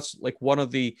guess that's like one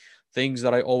of the things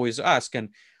that I always ask, and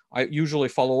I usually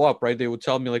follow up. Right? They would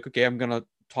tell me like, okay, I'm gonna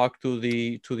talk to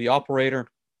the operator.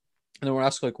 And then we're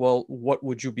asked like, well, what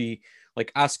would you be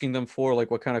like asking them for? Like,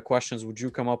 what kind of questions would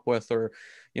you come up with? Or,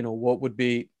 what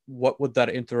would that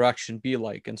interaction be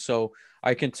like? And so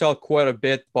I can tell quite a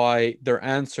bit by their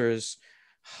answers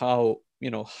how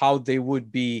they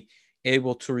would be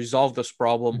able to resolve this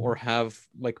problem or have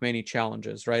like many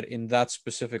challenges, right? In that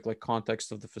specific like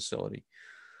context of the facility.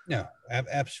 No,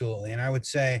 absolutely. And I would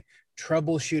say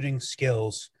troubleshooting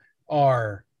skills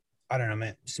are, I don't know,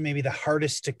 man, maybe the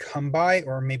hardest to come by,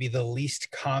 or maybe the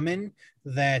least common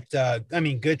that,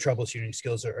 good troubleshooting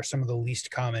skills are some of the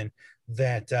least common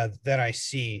that I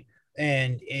see.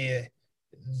 And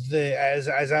as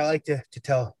I like to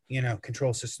tell,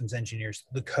 control systems engineers,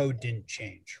 the code didn't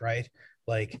change, right?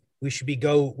 Like we should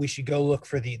go look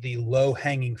for the low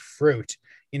hanging fruit,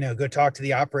 go talk to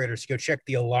the operators, go check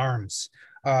the alarms,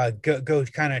 go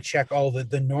kind of check all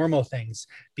the normal things,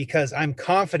 because I'm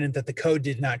confident that the code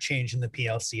did not change in the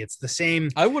PLC. It's the same.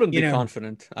 I wouldn't be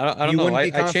confident. I don't know.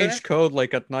 I changed code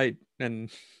like at night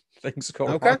and things go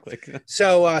wrong. Like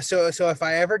so if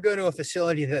I ever go to a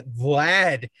facility that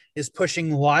Vlad is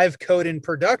pushing live code in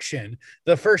production,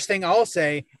 the first thing I'll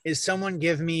say is, someone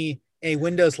give me a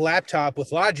Windows laptop with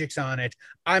Logix on it.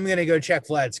 I'm going to go check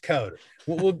Vlad's code.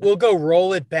 We'll go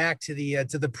roll it back to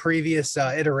the previous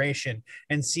iteration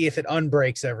and see if it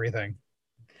unbreaks everything.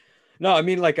 No, I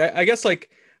mean, like, I guess,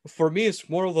 like, for me, it's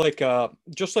more like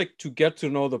just like to get to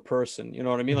know the person. You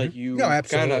know what I mean? Like you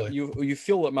kind of you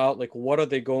feel them out. Like, what are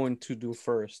they going to do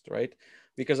first, right?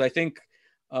 Because I think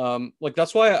like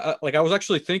that's why I was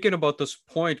actually thinking about this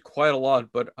point quite a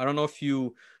lot. But I don't know if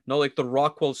you know like the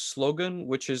Rockwell slogan,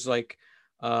 which is like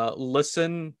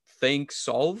listen, think,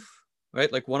 solve. Right?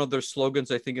 Like one of their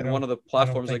slogans, I think in one of the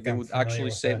platforms, like they would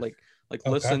actually say like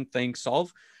listen, think,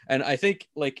 solve. And I think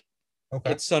like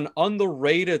it's an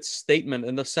underrated statement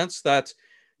in the sense that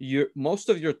most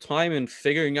of your time in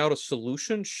figuring out a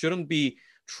solution shouldn't be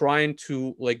trying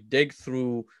to like dig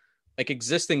through like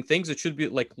existing things. It should be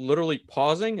like literally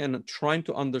pausing and trying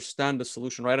to understand the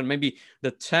solution, right? And maybe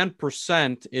the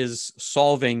 10% is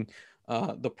solving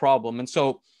the problem. And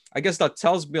so I guess that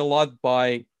tells me a lot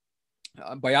by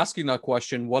asking that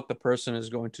question, what the person is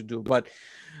going to do. But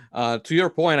to your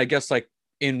point, I guess like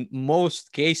in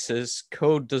most cases,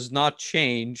 code does not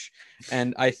change.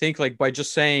 And I think like by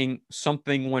just saying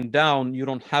something went down, you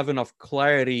don't have enough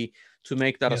clarity to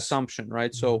make that assumption,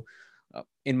 right? So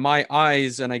in my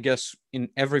eyes, and I guess in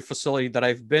every facility that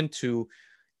I've been to,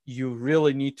 you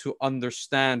really need to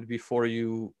understand before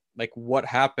you like what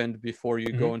happened before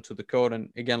you go into the code. And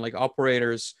again, like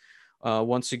operators,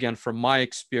 once again, from my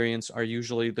experience, are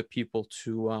usually the people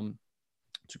to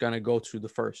kind of go to the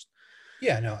first.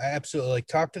 Yeah, no, absolutely. Like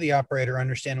talk to the operator,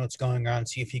 understand what's going on,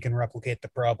 see if he can replicate the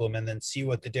problem, and then see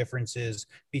what the difference is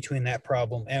between that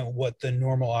problem and what the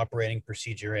normal operating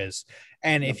procedure is.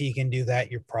 And if he can do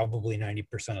that, you're probably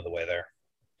 90% of the way there.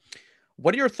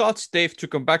 What are your thoughts, Dave, to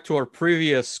come back to our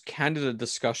previous candidate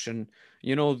discussion,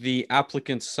 the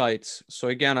applicant sites? So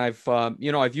again,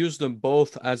 I've used them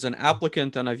both as an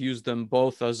applicant and I've used them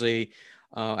both as a,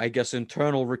 I guess,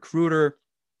 internal recruiter.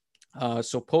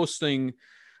 So posting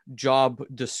job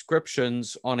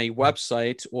descriptions on a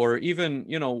website, or even,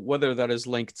 whether that is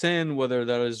LinkedIn, whether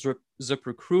that is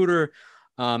ZipRecruiter,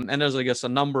 and there's, I guess, a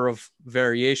number of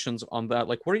variations on that.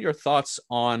 Like, what are your thoughts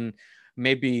on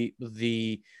maybe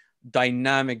the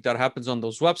dynamic that happens on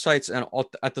those websites? And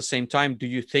at the same time, do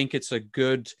you think it's a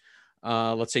good,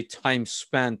 let's say, time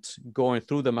spent going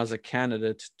through them as a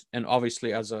candidate and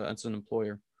obviously as an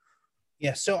employer?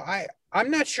 Yeah, so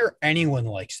I'm not sure anyone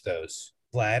likes those,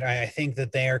 Vlad. I think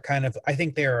that they are I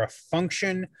think they are a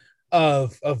function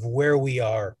of where we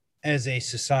are as a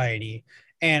society.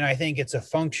 And I think it's a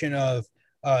function of,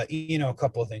 a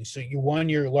couple of things. So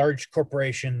your large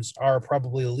corporations are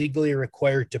probably legally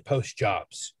required to post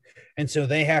jobs. And so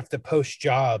they have to post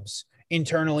jobs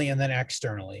internally and then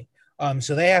externally.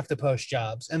 So they have to post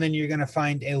jobs. And then you're going to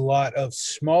find a lot of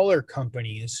smaller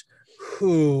companies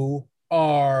who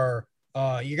are,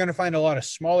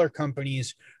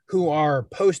 who are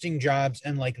posting jobs,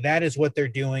 and like that is what they're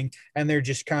doing, and they're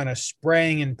just kind of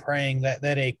spraying and praying that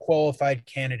a qualified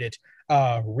candidate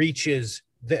reaches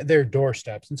their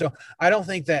doorsteps. And so I don't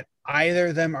think that either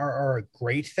of them are a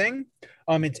great thing.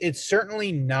 It's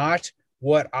certainly not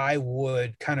what I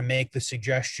would kind of make the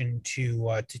suggestion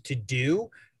to do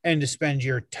and to spend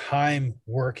your time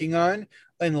working on,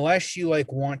 unless you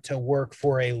like want to work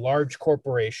for a large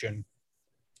corporation,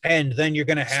 and then you're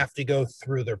going to have to go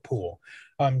through their pool.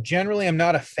 Generally, I'm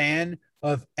not a fan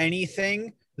of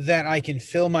anything that I can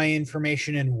fill my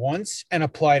information in once and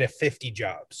apply to 50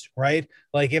 jobs, right?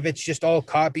 Like if it's just all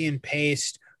copy and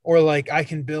paste, or like I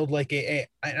can build like I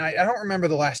don't remember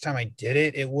the last time I did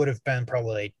it. It would have been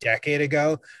probably a decade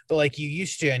ago, but like you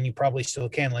used to, and you probably still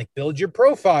can, like build your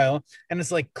profile, and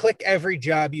it's like click every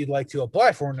job you'd like to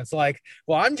apply for, and it's like,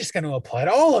 well, I'm just going to apply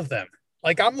to all of them.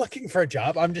 Like I'm looking for a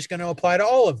job, I'm just going to apply to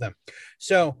all of them.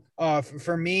 So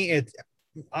for me,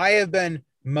 I have been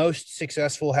most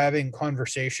successful having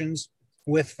conversations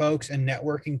with folks and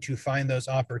networking to find those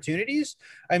opportunities.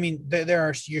 I mean,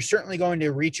 you're certainly going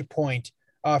to reach a point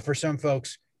for some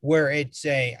folks where it's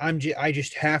I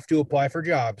just have to apply for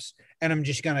jobs, and I'm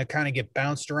just going to kind of get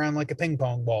bounced around like a ping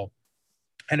pong ball.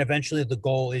 And eventually the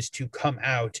goal is to come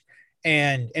out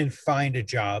and find a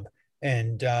job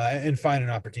and find an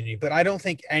opportunity. But I don't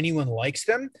think anyone likes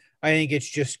them. I think it's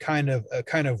just kind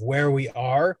of where we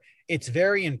are. It's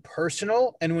very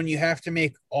impersonal, and when you have to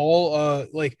make all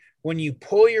like when you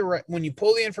pull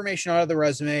the information out of the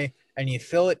resume and you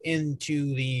fill it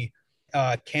into the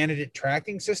candidate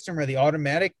tracking system or the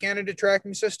automatic candidate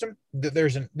tracking system,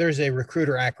 there's a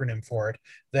recruiter acronym for it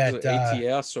that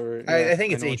ATS or yeah, I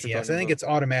think I it's know what you're ATS. I talking think about. it's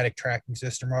automatic tracking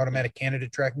system or Yeah. automatic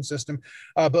candidate tracking system.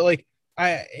 But like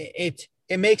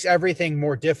it makes everything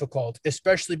more difficult,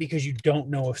 especially because you don't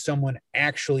know if someone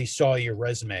actually saw your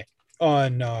resume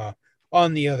on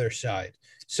on the other side.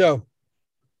 So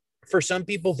for some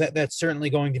people that's certainly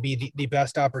going to be the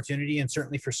best opportunity, and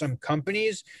certainly for some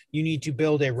companies you need to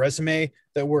build a resume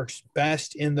that works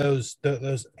best in those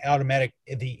automatic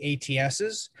the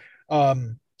ATSs.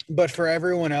 But for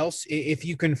everyone else, if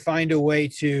you can find a way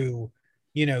to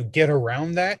get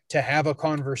around that, to have a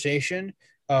conversation,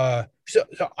 so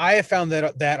I have found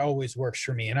that that always works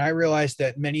for me. And I realize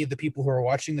that many of the people who are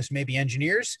watching this may be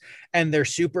engineers, and they're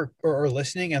super or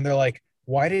listening, and they're like,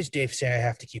 why does Dave say I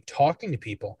have to keep talking to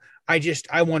people?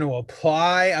 I want to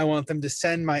apply. I want them to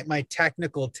send my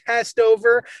technical test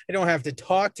over. I don't have to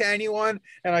talk to anyone,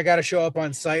 and I got to show up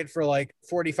on site for like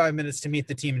 45 minutes to meet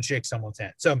the team and shake someone's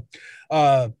hand. So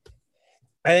uh,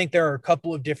 I think there are a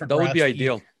couple of different That would be routes that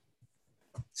you ideal.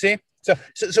 see.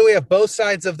 So we have both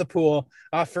sides of the pool.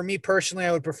 For me personally,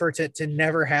 I would prefer to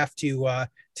never have to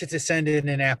send in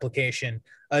an application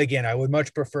again. I would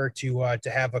much prefer to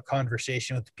have a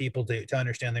conversation with the people to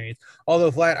understand their needs.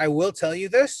 Although Vlad, I will tell you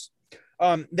this: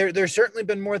 there's certainly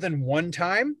been more than one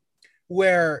time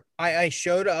where I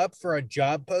showed up for a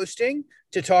job posting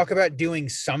to talk about doing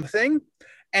something,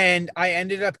 and I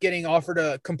ended up getting offered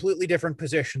a completely different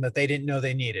position that they didn't know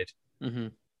they needed. Hmm.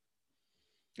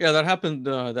 Yeah, that happened.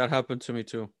 That happened to me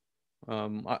too.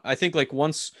 I think like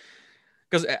once,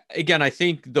 because again, I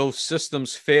think those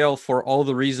systems fail for all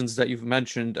the reasons that you've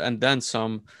mentioned and then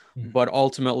some. Mm. But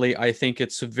ultimately, I think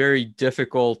it's very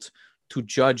difficult to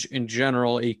judge in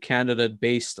general a candidate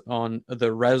based on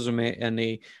the resume and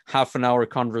a half an hour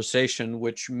conversation,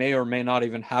 which may or may not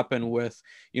even happen with,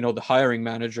 the hiring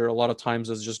manager. A lot of times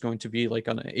it's just going to be like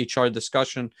an HR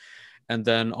discussion. And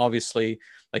then obviously,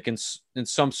 like in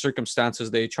some circumstances,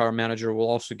 the HR manager will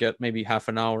also get maybe half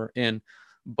an hour in.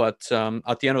 But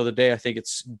at the end of the day, I think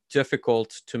it's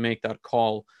difficult to make that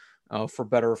call, for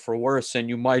better or for worse. And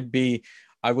you might be,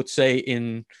 I would say,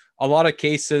 in a lot of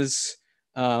cases,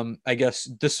 I guess,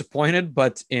 disappointed,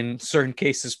 but in certain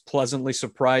cases, pleasantly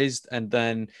surprised. And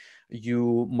then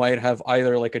you might have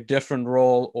either like a different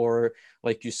role or,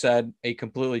 like you said, a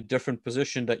completely different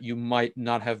position that you might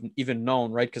not have even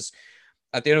known, right? Because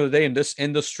at the end of the day, in this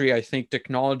industry, I think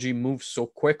technology moves so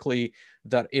quickly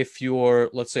that if you're,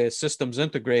 let's say, a systems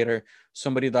integrator,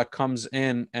 somebody that comes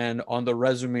in and on the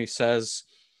resume says,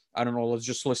 I don't know, let's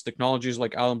just list technologies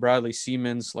like Allen Bradley,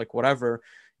 Siemens, like whatever,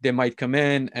 they might come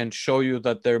in and show you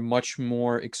that they're much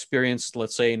more experienced,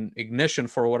 let's say, in ignition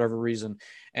for whatever reason.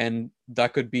 And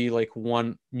that could be like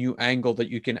one new angle that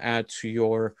you can add to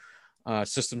your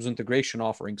systems integration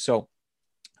offering. So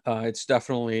it's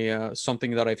definitely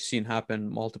something that I've seen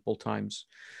happen multiple times.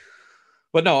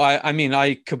 But no, I mean,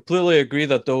 I completely agree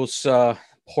that those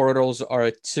portals are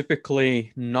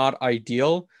typically not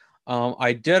ideal.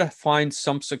 I did find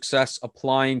some success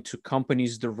applying to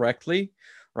companies directly,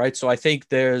 right? So I think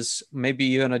there's maybe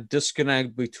even a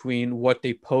disconnect between what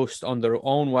they post on their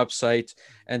own website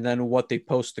and then what they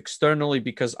post externally,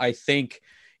 because I think,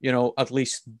 at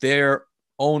least their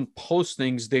own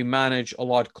postings they manage a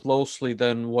lot closely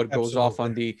than what goes off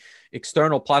on Absolutely. the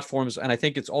external platforms. And I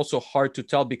think it's also hard to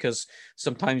tell because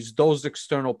sometimes those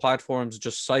external platforms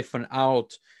just siphon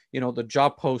out, the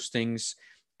job postings.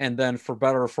 And then for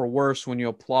better or for worse, when you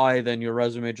apply, then your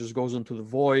resume just goes into the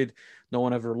void. No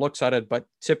one ever looks at it. But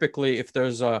typically, if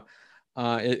there's a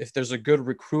good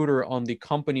recruiter on the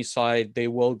company side, they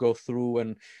will go through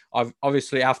and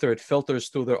obviously after it filters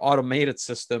through their automated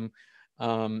system,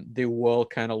 they will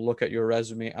kind of look at your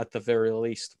resume at the very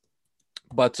least.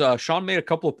 But Sean made a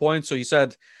couple of points. So he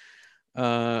said,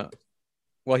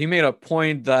 well, he made a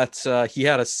point that he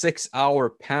had a 6-hour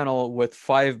panel with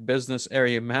 5 business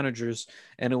area managers,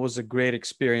 and it was a great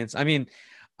experience. I mean,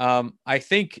 I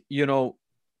think,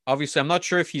 obviously, I'm not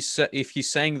sure if he's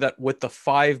saying that with the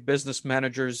 5 business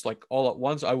managers like all at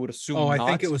once. I would Oh, assume I not.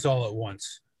 think it was all at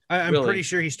once. I'm pretty Really?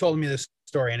 sure he's told me this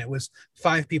story, and it was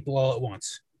 5 people all at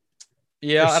once, or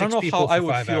Yeah, I don't six know how people I for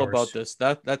would five feel about hours. this.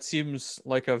 That seems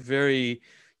like a very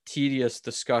tedious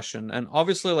discussion. And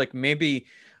obviously, like maybe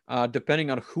depending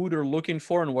on who they're looking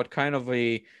for and what kind of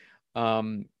a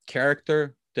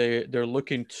character they're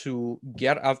looking to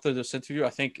get after this interview. I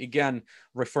think again,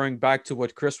 referring back to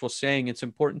what Chris was saying, it's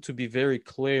important to be very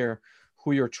clear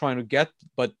who you're trying to get.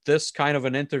 But this kind of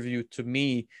an interview to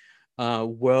me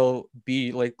will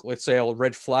be like, let's say, a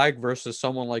red flag versus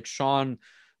someone like Sean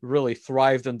really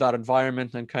thrived in that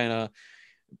environment and kind of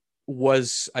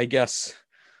was, I guess,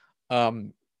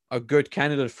 um, a good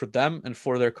candidate for them and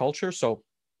for their culture. So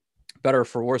better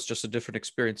for worse, just a different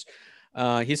experience.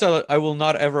 He said, I will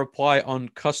not ever apply on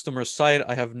customer side.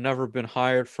 I have never been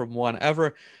hired from one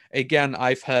ever. Again,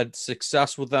 I've had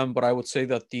success with them, but I would say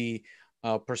that the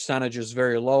percentage is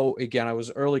very low. Again, I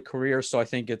was early career, so I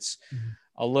think it's Mhm.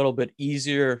 a little bit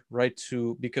easier, right?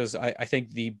 Because I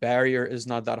think the barrier is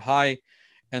not that high.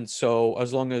 And so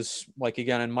as long as, like,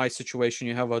 again, in my situation,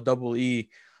 you have a double E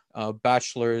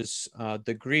bachelor's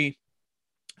degree,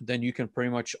 then you can pretty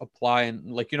much apply.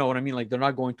 And like, you know what I mean? Like they're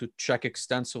not going to check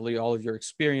extensively all of your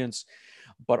experience,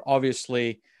 but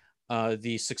obviously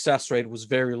the success rate was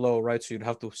very low, right? So you'd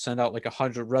have to send out like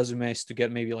 100 resumes to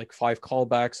get maybe like 5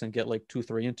 callbacks and get like 2,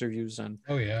 3 interviews. And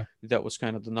Oh yeah. that was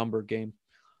kind of the number game.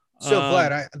 So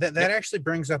Vlad, Um, that yep. actually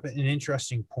brings up an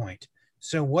interesting point.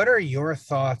 So what are your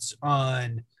thoughts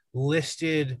on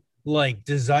listed like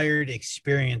desired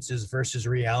experiences versus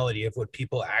reality of what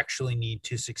people actually need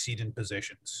to succeed in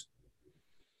positions?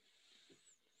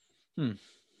 Hmm.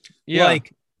 Yeah.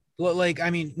 Like I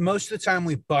mean, most of the time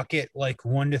we bucket like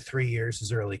 1 to 3 years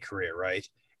as early career, right?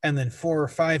 And then 4 or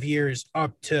 5 years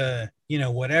up to,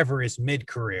 whatever is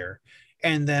mid-career.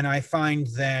 And then I find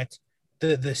that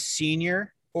the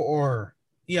senior or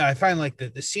yeah, I find like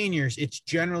the seniors, it's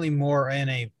generally more in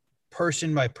a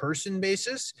person by person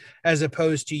basis as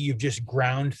opposed to you've just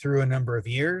ground through a number of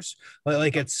years.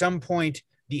 Like at some point,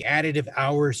 the additive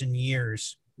hours and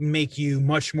years make you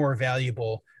much more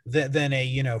valuable than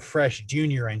a fresh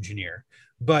junior engineer.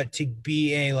 But to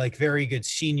be a like very good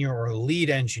senior or lead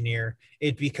engineer,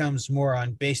 it becomes more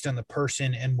on based on the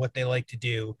person and what they like to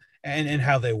do and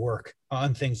how they work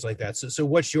on things like that. So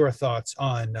what's your thoughts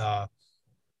on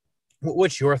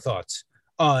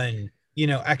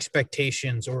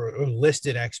expectations or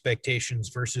listed expectations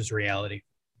versus reality?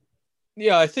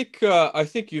 Yeah, I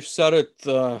think you've said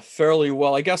it fairly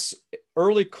well. I guess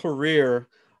early career,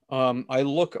 I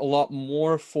look a lot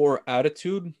more for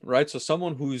attitude, right? So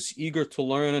someone who's eager to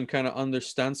learn and kind of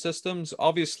understand systems.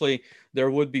 Obviously,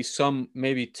 there would be some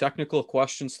maybe technical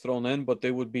questions thrown in, but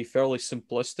they would be fairly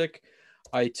simplistic.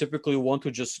 I typically want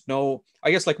to just know, I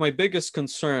guess like my biggest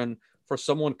concern for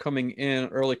someone coming in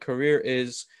early career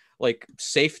is like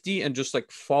safety and just like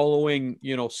following,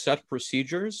 set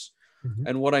procedures. Mm-hmm.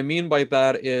 And what I mean by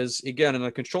that is, again, in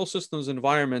a control systems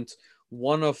environment,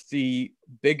 one of the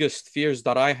biggest fears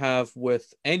that I have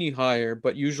with any hire,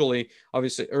 but usually,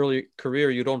 obviously, early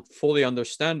career, you don't fully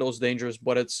understand those dangers,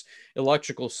 but it's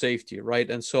electrical safety, right?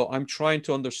 And so I'm trying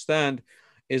to understand,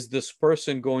 is this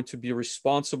person going to be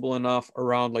responsible enough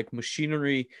around like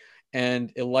machinery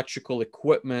and electrical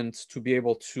equipment to be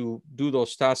able to do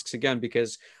those tasks again?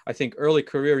 Because I think early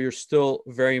career, you're still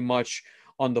very much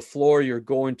on the floor. You're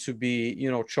going to be,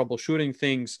 troubleshooting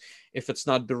things. If it's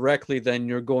not directly, then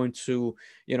you're going to,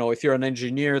 if you're an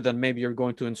engineer, then maybe you're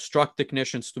going to instruct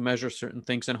technicians to measure certain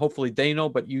things, and hopefully they know,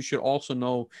 but you should also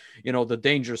know, the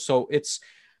danger. So it's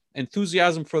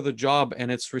enthusiasm for the job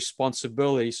and its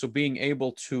responsibility. So being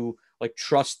able to like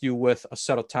trust you with a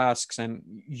set of tasks and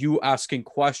you asking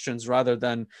questions rather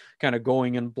than kind of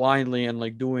going in blindly and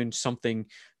like doing something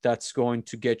that's going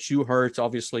to get you hurt,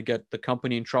 obviously get the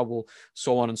company in trouble,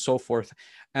 so on and so forth.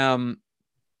 um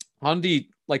on the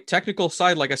like technical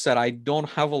side, like I said, I don't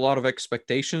have a lot of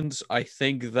expectations. I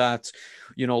think that,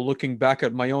 looking back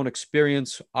at my own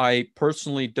experience, I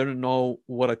personally didn't know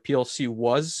what a PLC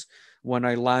was when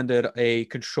I landed a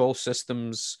control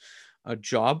systems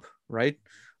job, right?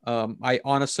 I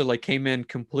honestly like came in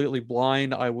completely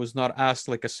blind. I was not asked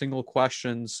like a single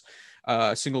question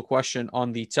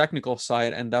on the technical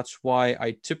side, and that's why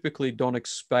I typically don't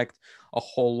expect a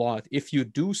whole lot. If you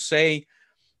do say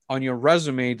on your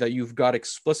resume that you've got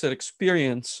explicit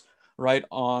experience, right,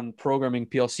 on programming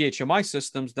PLC HMI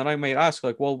systems, then I might ask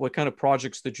like, well, what kind of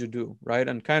projects did you do, right?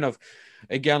 And kind of,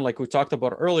 again, like we talked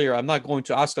about earlier, I'm not going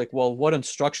to ask like, well, what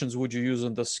instructions would you use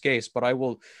in this case? But I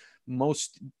will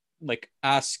most like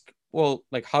ask, well,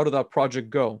 like, how did that project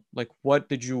go? Like, what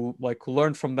did you like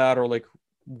learn from that, or like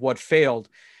what failed?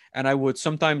 And I would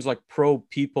sometimes like probe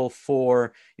people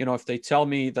for, if they tell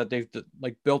me that they've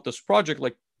like built this project,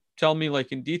 like tell me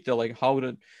like in detail, like how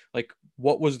did, like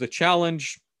what was the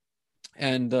challenge,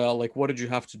 and like what did you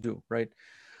have to do, right?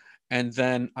 And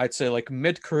then I'd say like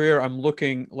mid-career, I'm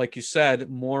looking, like you said,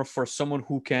 more for someone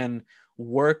who can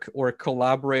work or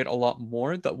collaborate a lot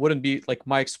more. That wouldn't be like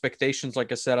my expectations,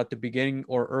 like I said, at the beginning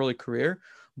or early career,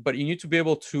 but you need to be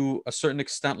able to a certain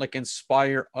extent like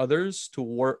inspire others to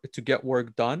work, to get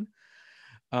work done.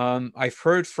 I've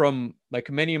heard from like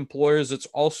many employers, it's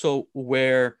also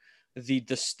where the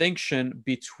distinction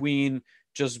between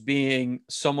just being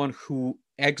someone who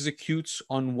executes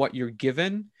on what you're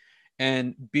given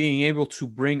and being able to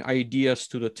bring ideas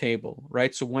to the table,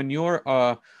 right? So when you're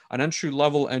an entry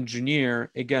level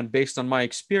engineer, again, based on my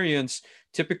experience,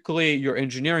 typically your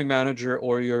engineering manager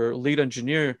or your lead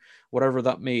engineer, whatever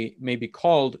that may be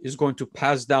called, is going to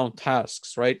pass down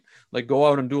tasks, right? Like go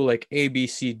out and do like A, B,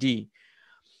 C, D.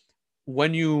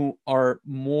 When you are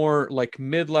more like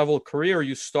mid-level career,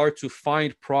 you start to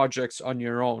find projects on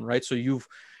your own, right? So you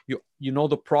know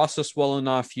the process well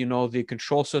enough, you know the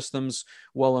control systems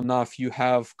well enough, you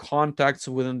have contacts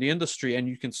within the industry, and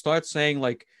you can start saying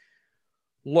like,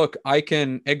 look, I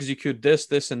can execute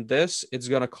this and this. It's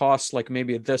going to cost like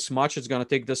maybe this much. It's going to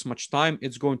take this much time.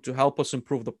 It's going to help us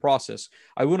improve the process.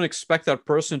 I wouldn't expect that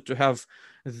person to have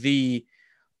the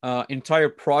entire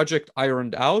project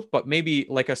ironed out, but maybe,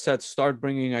 like I said, start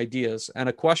bringing ideas. And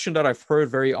a question that I've heard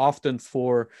very often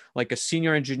for like a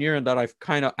senior engineer, and that I've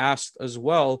kind of asked as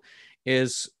well,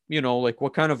 is, like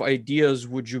what kind of ideas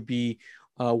would you be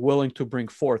willing to bring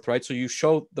forth, right? So you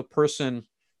show the person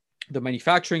the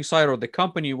manufacturing side or the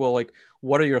company, well, like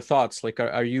what are your thoughts? Like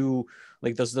are you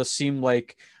like, does this seem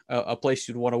like a place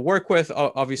you'd want to work with,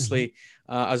 obviously,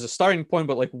 as a starting point,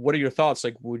 but like what are your thoughts?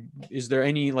 Like is there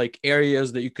any like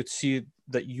areas that you could see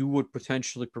that you would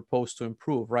potentially propose to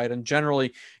improve, right? And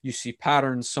generally you see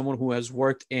patterns. Someone who has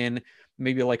worked in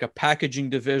maybe like a packaging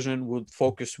division would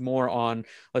focus more on,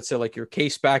 let's say, like your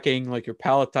case packing, like your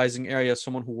palletizing area.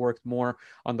 Someone who worked more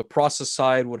on the process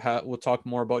side would talk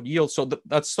more about yield. So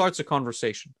that starts a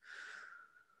conversation.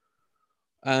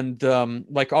 And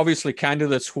like obviously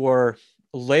candidates who are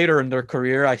later in their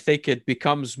career, I think it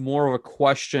becomes more of a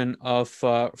question of,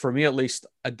 for me at least,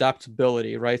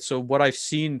 adaptability, right? So what I've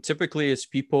seen typically is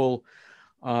people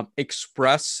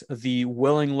express the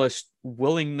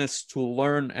willingness to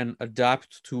learn and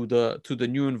adapt to the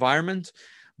new environment.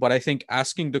 But I think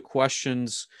asking the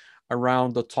questions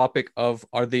around the topic of,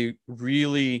 are they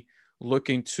really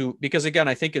looking to, because again,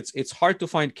 I think it's hard to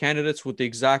find candidates with the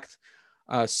exact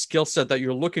skill set that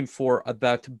you're looking for at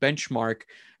that benchmark.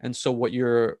 And so what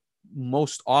you're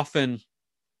most often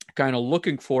kind of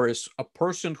looking for is a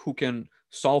person who can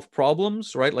solve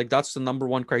problems, right? Like that's the number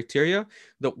one criteria,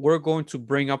 that we're going to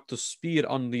bring up to speed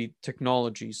on the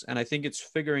technologies. And I think it's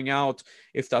figuring out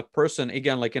if that person,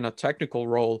 again, like in a technical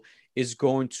role, is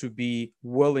going to be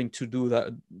willing to do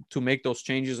that, to make those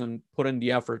changes and put in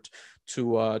the effort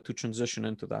to transition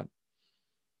into that.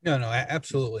 No, no,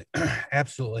 absolutely,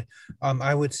 absolutely.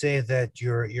 I would say that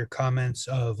your comments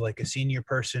of like a senior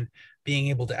person being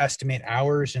able to estimate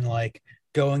hours and like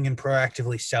going and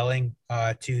proactively selling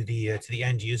to the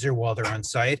end user while they're on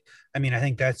site. I mean, I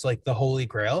think that's like the holy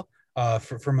grail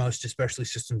for most, especially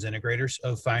systems integrators,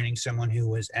 of finding someone who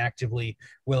was actively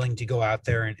willing to go out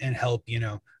there and help,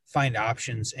 find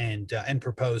options and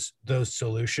propose those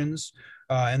solutions.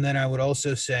 And then I would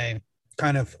also say,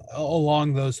 kind of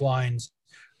along those lines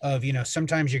of,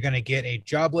 sometimes you're going to get a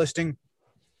job listing,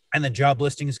 and the job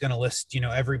listing is going to list,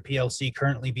 every PLC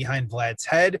currently behind Vlad's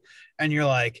head. And you're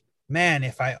like, man,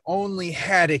 if I only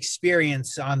had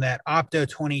experience on that Opto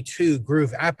 22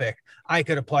 Groove Epic, I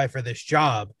could apply for this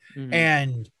job.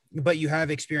 Mm-hmm. But you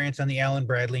have experience on the Allen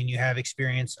Bradley, and you have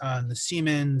experience on the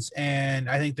Siemens, and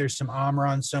I think there's some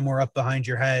Omron somewhere up behind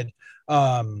your head.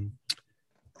 And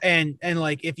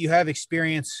like, if you have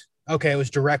experience, okay, it was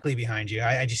directly behind you.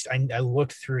 I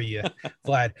looked through you,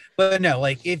 Vlad. But no,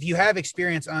 like if you have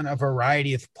experience on a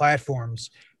variety of platforms,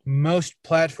 most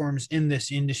platforms in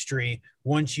this industry,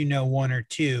 once you know one or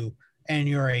two and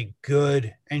you're a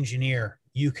good engineer,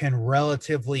 you can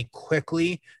relatively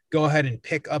quickly go ahead and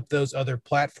pick up those other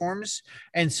platforms.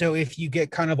 And so if you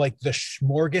get kind of like the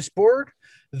smorgasbord,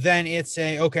 then it's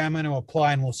okay, I'm going to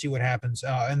apply and we'll see what happens.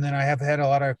 And then I have had a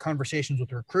lot of conversations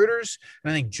with recruiters,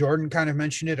 and I think Jordan kind of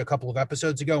mentioned it a couple of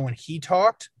episodes ago when he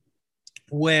talked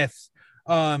with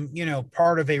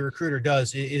part of a recruiter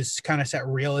does is kind of set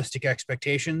realistic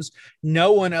expectations.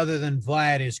 No one other than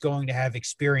Vlad is going to have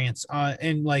experience on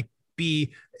and like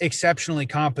be exceptionally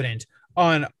competent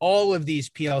on all of these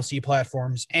PLC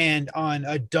platforms and on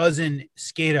a dozen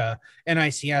SCADA and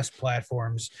ICS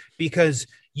platforms, because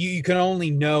you can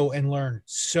only know and learn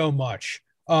so much.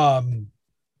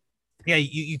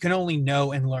 You can only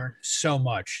know and learn so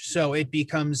much. So it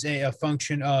becomes a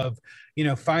function of,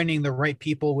 finding the right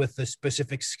people with the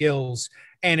specific skills.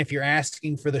 And if you're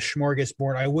asking for the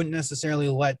smorgasbord, I wouldn't necessarily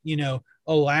let,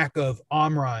 a lack of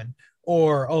Omron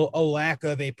or a lack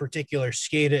of a particular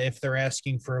SCADA, if they're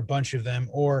asking for a bunch of them,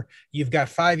 or you've got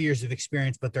 5 years of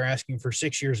experience, but they're asking for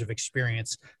 6 years of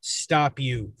experience, stop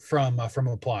you from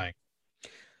applying.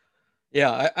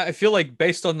 Yeah, I feel like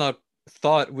based on that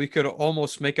thought, we could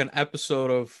almost make an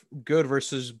episode of good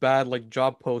versus bad, like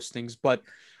job postings, but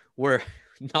we're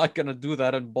not going to do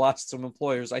that and blast some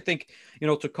employers. I think,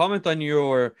 to comment on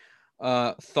your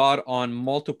thought on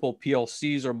multiple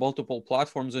PLCs or multiple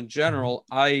platforms in Mhm. general,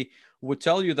 I would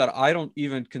tell you that I don't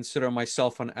even consider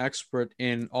myself an expert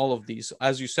in all of these.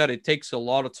 As you said, it takes a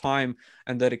lot of time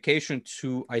and dedication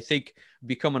to, I think,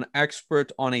 become an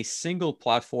expert on a single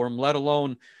platform, let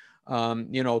alone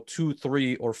two,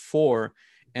 three, or four.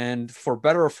 And for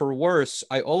better or for worse,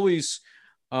 I always,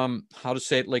 how to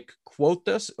say it, like quote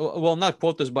this, well, not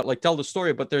quote this, but like tell the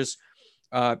story. But there's,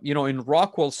 in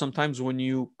Rockwell, sometimes when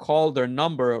you call their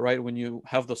number, right, when you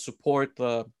have the support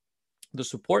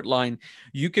line,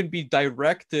 you can be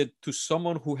directed to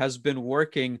someone who has been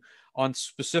working on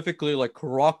specifically like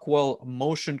Rockwell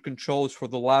motion controls for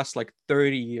the last like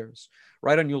 30 years,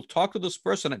 right? And you'll talk to this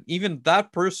person, and even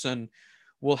that person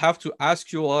will have to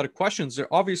ask you a lot of questions.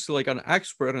 They're obviously like an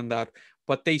expert in that,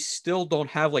 but they still don't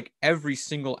have like every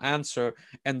single answer.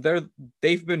 And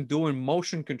they've been doing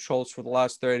motion controls for the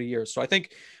last 30 years. So I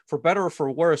think for better or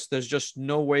for worse, there's just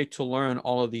no way to learn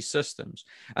all of these systems.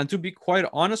 And to be quite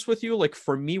honest with you, like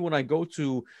for me, when I go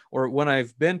to or when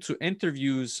I've been to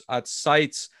interviews at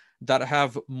sites that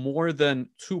have more than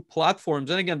two platforms,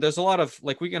 and again, there's a lot of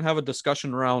like we can have a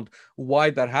discussion around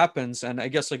why that happens. And I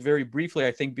guess like very briefly,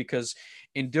 I think because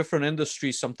in different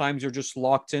industries, sometimes you're just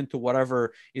locked into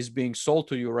whatever is being sold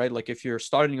to you, right? Like if you're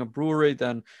starting a brewery,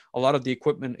 then a lot of the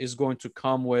equipment is going to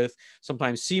come with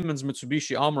sometimes Siemens,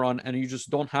 Mitsubishi, Omron, and you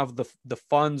just don't have the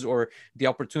funds or the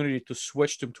opportunity to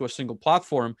switch them to a single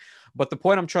platform. But the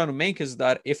point I'm trying to make is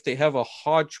that if they have a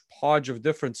hodgepodge of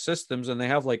different systems and they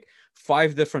have like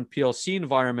 5 different PLC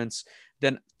environments,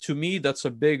 then to me that's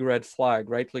a big red flag,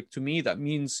 right? Like to me that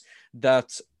means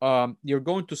that you're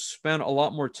going to spend a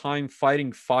lot more time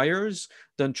fighting fires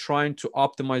than trying to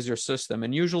optimize your system.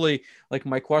 And usually, like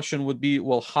my question would be,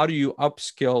 well, how do you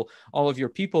upskill all of your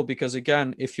people? Because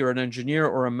again, if you're an engineer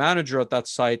or a manager at that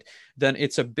site, then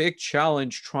it's a big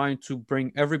challenge trying to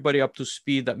bring everybody up to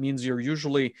speed. That means you're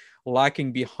usually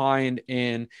lacking behind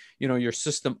in your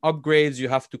system upgrades. You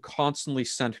have to constantly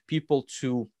send people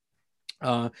to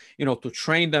to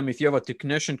train them. If you have a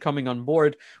technician coming on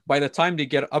board, by the time they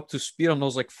get up to speed on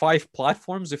those like 5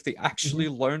 platforms, if they actually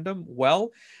Mhm. learn them well,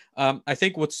 I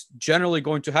think what's generally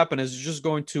going to happen is just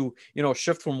going to,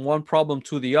 shift from one problem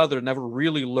to the other, never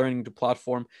really learning the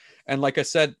platform. And like I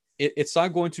said, it's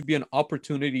not going to be an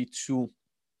opportunity to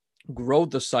grow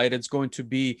the site. It's going to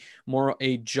be more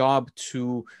a job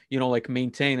to like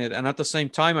maintain it. And at the same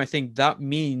time, I think that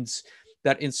means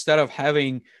that instead of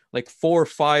having like 4 or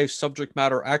 5 subject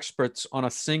matter experts on a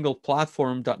single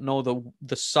platform that know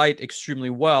the site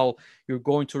extremely well, you're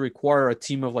going to require a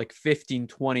team of like 15,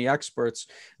 20 experts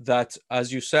that,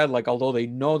 as you said, like although they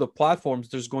know the platforms,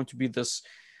 there's going to be this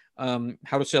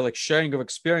how to say, like sharing of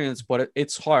experience. But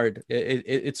it's hard.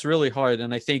 It's really hard.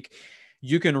 And I think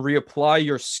you can reapply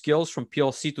your skills from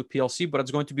PLC to PLC, but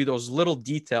it's going to be those little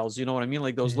details. You know what I mean?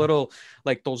 Like those Mhm. little,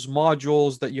 like those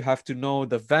modules that you have to know,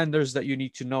 the vendors that you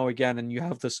need to know again. And you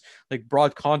have this like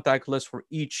broad contact list for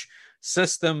each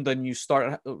system. Then you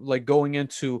start like going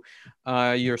into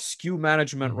your SKU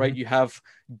management, right? Mhm. You have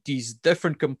these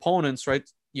different components, right?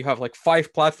 You have like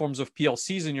 5 platforms of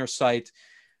PLCs in your site.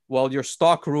 Well, your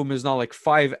stock room is now like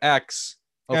 5x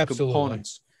of Absolutely.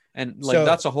 components. And like So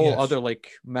that's a whole yes. other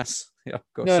like mess. Yeah,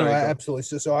 go. No, Sorry, go.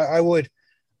 absolutely. So I would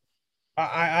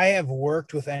I have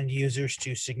worked with end users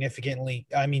to significantly,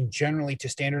 I mean, generally to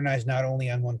standardize not only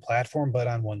on one platform, but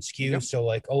on one SKU. Yep. So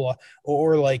like, oh,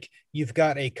 or like you've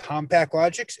got a compact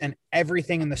Logix and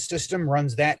everything in the system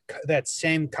runs that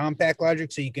same compact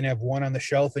logic. So you can have one on the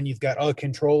shelf and you've got a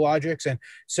control Logix. And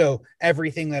so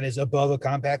everything that is above a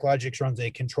compact Logix runs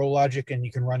a control logic and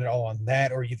you can run it all on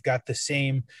that. Or you've got the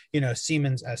same,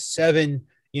 Siemens S7,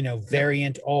 Yep.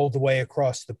 variant all the way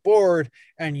across the board,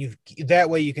 and you've that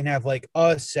way you can have like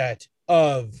a set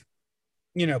of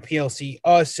PLC,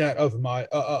 a set of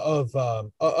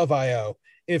of IO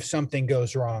if something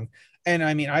goes wrong. And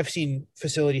I mean, I've seen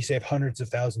facilities save hundreds of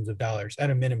thousands of dollars at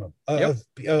a minimum Yep.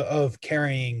 of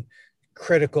carrying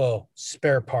critical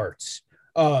spare parts,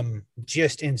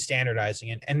 just in standardizing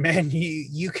it. And man,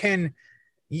 you can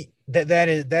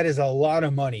that is a lot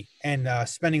of money, and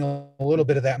spending a little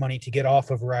bit of that money to get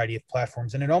off a variety of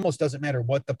platforms. And it almost doesn't matter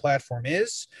what the platform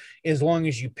is, as long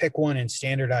as you pick one and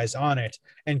standardize on it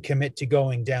and commit to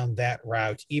going down that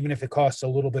route, even if it costs a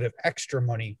little bit of extra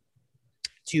money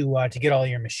to get all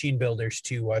your machine builders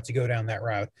to go down that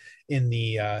route in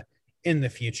the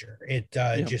future. It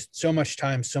Yep. just so much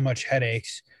time, so much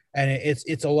headaches, and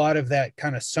it's a lot of that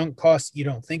kind of sunk cost you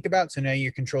don't think about. So now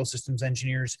your control systems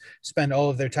engineers spend all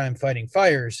of their time fighting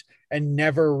fires and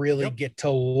never really Yep. get to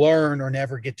learn or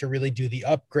never get to really do the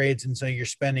upgrades. And so you're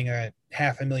spending a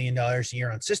 $500,000 a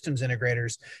year on systems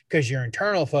integrators because your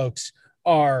internal folks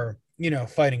are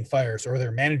fighting fires, or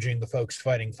they're managing the folks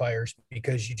fighting fires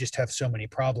because you just have so many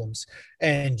problems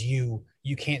and you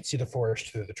can't see the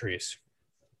forest through the trees.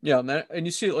 Yeah, and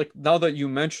you see, like now that you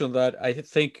mentioned that, I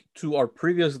think to our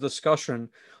previous discussion,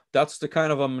 that's the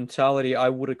kind of a mentality I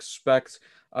would expect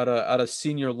at a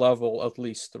senior level, at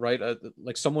least, right?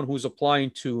 Like someone who's applying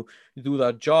to do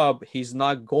that job, he's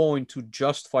not going to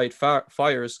just fight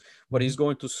fires, but he's Mm-hmm.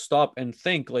 going to stop and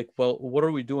think, like, well, what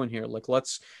are we doing here? Like,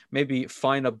 let's maybe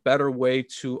find a better way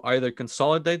to either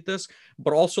consolidate this,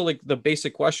 but also like the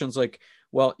basic questions, like,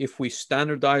 well, if we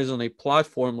standardize on a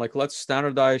platform, like let's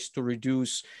standardize to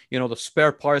reduce, the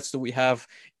spare parts that we have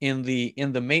in the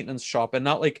maintenance shop, and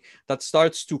not like that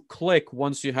starts to click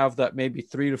once you have that maybe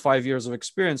 3 to 5 years of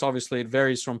experience. Obviously, it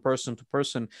varies from person to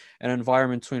person and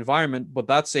environment to environment, but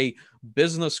that's a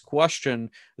business question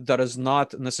that is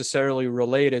not necessarily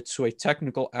related to a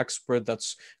technical expert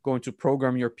that's going to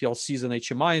program your PLCs and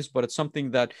HMIs, but it's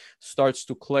something that starts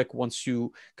to click once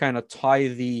you kind of tie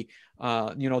the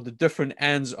different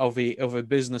ends of a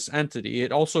business entity.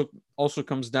 It also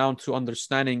comes down to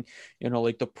understanding,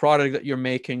 like the product that you're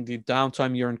making, the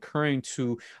downtime you're incurring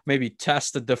to maybe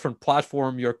test a different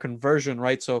platform, your conversion,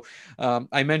 right? So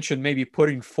I mentioned maybe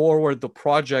putting forward the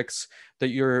projects that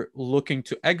you're looking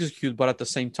to execute, but at the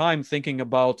same time thinking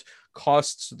about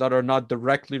costs that are not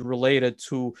directly related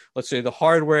to, let's say, the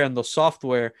hardware and the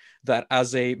software, that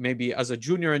maybe as a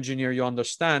junior engineer you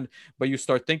understand, but you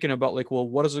start thinking about like, well,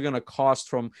 what is it going to cost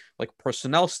from like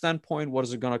personnel standpoint, what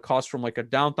is it going to cost from like a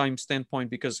downtime standpoint,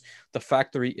 because the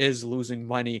factory is losing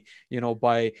money,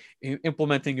 by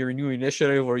implementing your new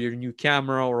initiative or your new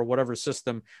camera or whatever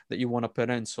system that you want to put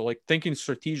in. So like thinking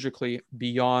strategically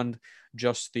beyond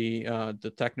just the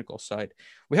technical side.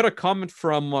 We had a comment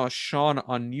from Sean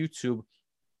on YouTube.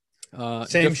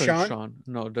 Same Different Sean. Sean.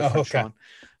 No, Oh, different okay.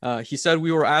 Sean. He said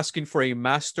we were asking for a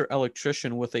master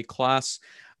electrician with a class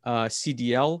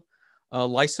CDL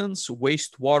license,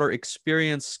 wastewater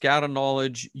experience, SCADA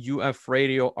knowledge, UF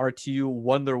radio, RTU,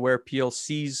 Wonderware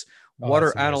PLCs, Oh, that's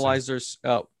water amazing. analyzers,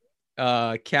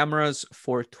 cameras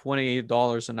for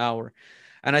 $28 an hour.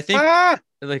 And I think Ah,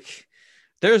 like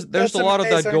there's that's a lot of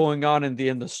that amazing. going on in the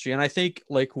industry. And I think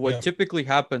like what Yeah. typically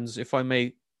happens, if I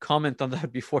may comment on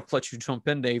that before I let you jump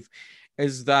in, Dave,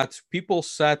 is that people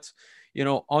set,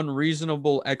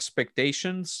 unreasonable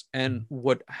expectations. And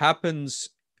what happens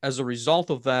as a result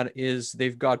of that is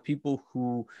they've got people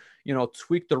who,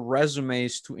 tweak their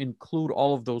resumes to include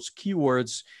all of those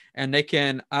keywords, and they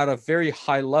can, at a very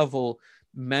high level,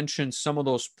 mention some of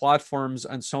those platforms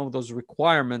and some of those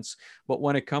requirements, but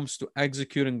when it comes to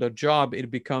executing the job,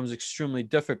 it becomes extremely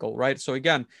difficult, right? So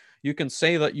again, you can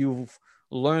say that you've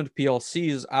learned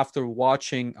PLCs after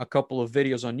watching a couple of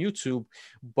videos on YouTube,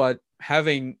 but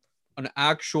having an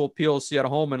actual PLC at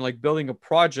home and like building a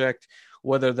project,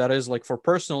 whether that is like for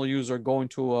personal use or going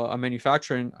to a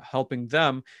manufacturer and helping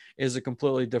them, is a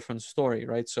completely different story,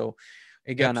 right? So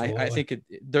again, I Absolutely. think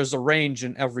there's a range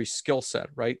in every skill set,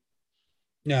 right?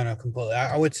 No, no, completely.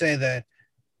 I would say that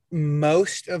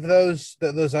most of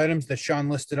those items that Sean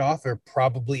listed off are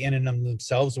probably in and of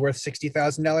themselves worth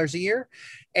 $60,000 a year.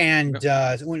 And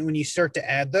Okay. when you start to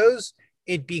add those,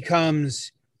 it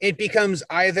becomes it becomes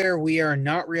either we are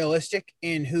not realistic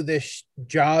in who this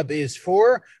job is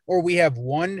for, or we have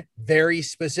one very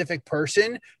specific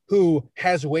person who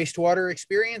has wastewater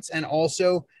experience and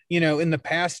also, in the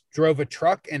past drove a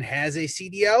truck and has a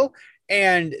CDL.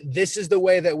 And this is the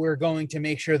way that we're going to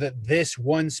make sure that this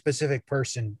one specific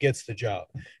person gets the job.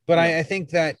 But Yeah. I think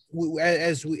that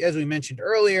as we mentioned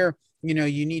earlier,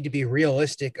 you need to be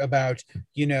realistic about,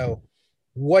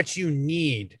 what you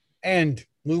need. And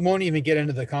we won't even get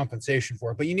into the compensation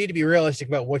for it, but you need to be realistic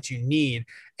about what you need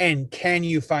and can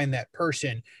you find that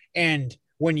person? And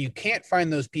when you can't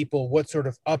find those people, what sort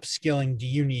of upskilling do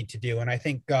you need to do? And I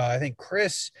think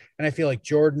Chris and I feel like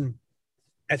Jordan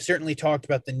have certainly talked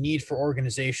about the need for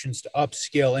organizations to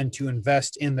upskill and to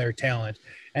invest in their talent.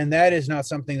 And that is not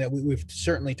something that we've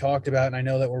certainly talked about. And I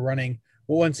know that we're running,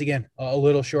 well, once again, a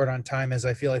little short on time, as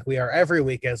I feel like we are every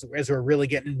week as we're really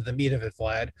getting into the meat of it,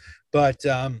 Vlad. But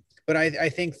I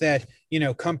think that,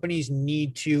 companies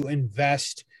need to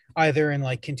invest either in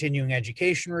like continuing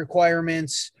education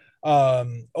requirements,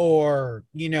 or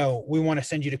we want to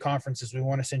send you to conferences, we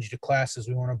want to send you to classes,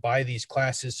 we want to buy these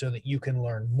classes so that you can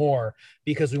learn more,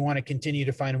 because we want to continue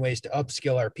to find ways to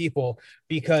upskill our people,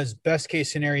 because best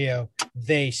case scenario,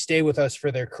 they stay with us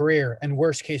for their career, and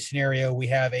worst case scenario, we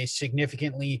have a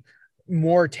significantly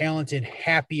more talented,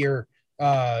 happier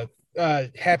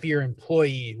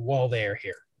employee while they are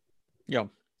here. Yeah.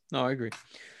 No, I agree.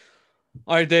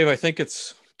 All right, Dave, I think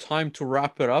it's time to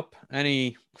wrap it up.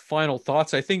 Any final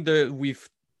thoughts? I think that we've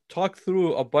talked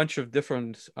through a bunch of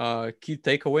different key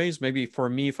takeaways. Maybe for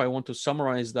me, if I want to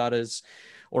summarize that as,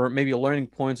 or maybe learning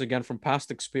points again from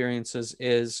past experiences,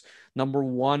 is number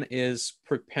one is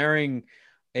preparing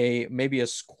maybe a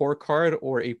scorecard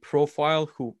or a profile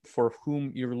for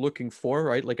whom you're looking for,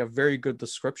 right? Like a very good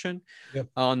description. Yep.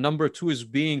 Number two is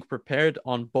being prepared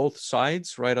on both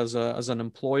sides, right? As an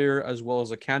employer as well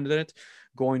as a candidate,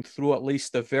 going through at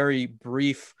least a very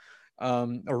brief a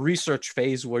research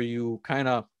phase where you kind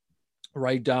of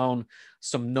write down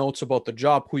some notes about the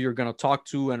job, who you're going to talk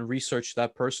to, and research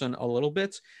that person a little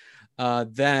bit.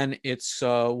 Then it's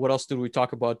what else did we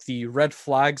talk about? The red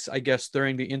flags, I guess,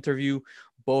 during the interview,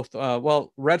 both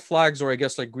red flags, or I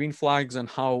guess like green flags, and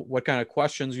what kind of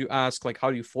questions you ask, like how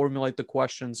do you formulate the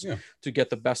questions to get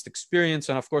the best experience.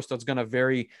 And of course, that's going to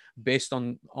vary based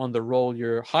on the role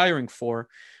you're hiring for.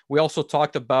 We also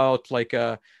talked about like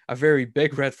a very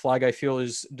big red flag, I feel,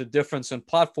 is the difference in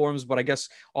platforms, but I guess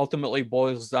ultimately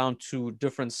boils down to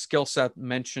different skill set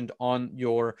mentioned on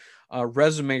your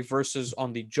resume versus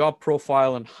on the job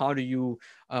profile, and how do you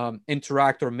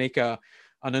interact or make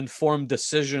an informed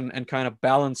decision and kind of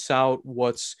balance out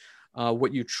what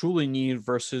you truly need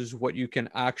versus what you can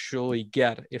actually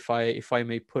get, if I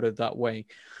may put it that way.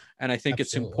 And I think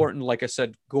Absolutely. It's important, like I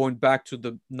said, going back to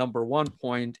the number one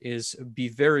point, is be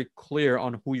very clear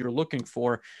on who you're looking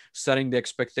for, setting the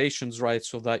expectations right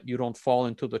so that you don't fall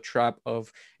into the trap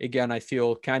of, again, I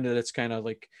feel candidates kind of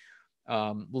like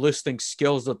listing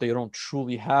skills that they don't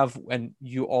truly have and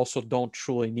you also don't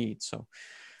truly need. So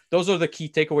those are the key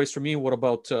takeaways for me. What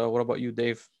about you,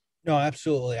 Dave? No,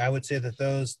 absolutely. I would say that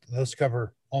those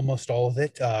cover almost all of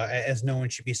it, as no one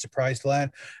should be surprised,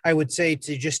 lad. I would say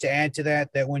to add to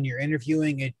that, that when you're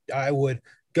interviewing it, I would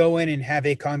go in and have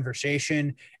a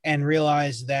conversation and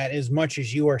realize that as much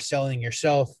as you are selling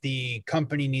yourself, the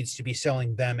company needs to be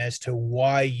selling them as to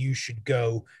why you should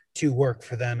go to work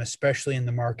for them, especially in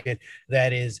the market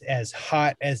that is as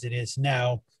hot as it is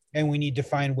now. And we need to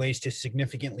find ways to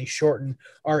significantly shorten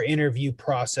our interview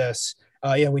process.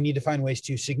 We need to find ways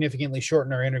to significantly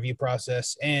shorten our interview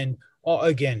process. And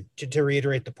again, to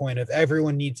reiterate the point of,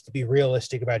 everyone needs to be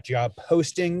realistic about job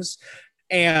postings,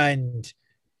 and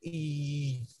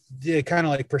the kind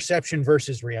of like perception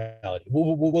versus reality.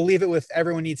 We'll leave it with,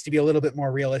 everyone needs to be a little bit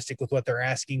more realistic with what they're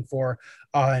asking for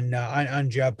on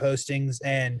job postings.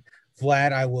 And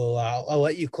Vlad, I'll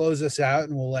let you close us out,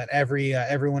 and we'll let every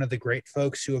one of the great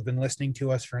folks who have been listening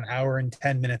to us for an hour and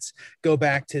 10 minutes go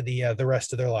back to the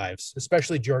rest of their lives,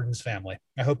 especially Jordan's family.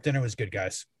 I hope dinner was good,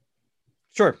 guys.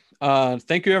 Sure.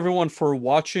 Thank you everyone for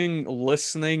watching,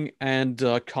 listening,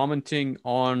 and commenting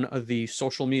on the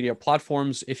social media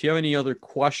platforms. If you have any other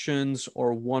questions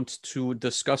or want to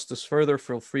discuss this further,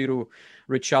 feel free to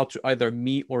reach out to either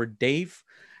me or Dave.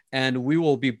 And we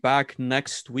will be back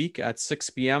next week at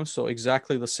 6 p.m. So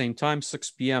exactly the same time,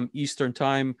 6 p.m. Eastern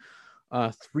time,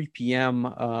 3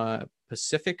 p.m.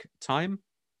 Pacific time.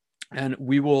 And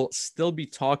we will still be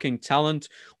talking talent.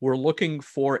 We're looking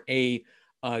for a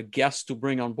guest to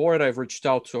bring on board. I've reached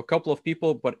out to a couple of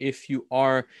people, but if you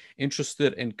are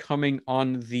interested in coming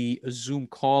on the Zoom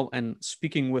call and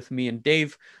speaking with me and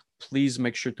Dave, please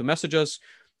make sure to message us.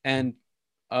 And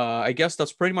I guess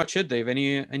that's pretty much it, Dave.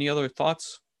 Any other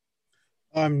thoughts?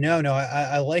 No,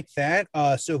 I like that.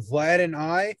 So Vlad and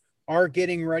I are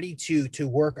getting ready to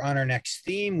work on our next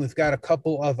theme. We've got a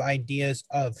couple of ideas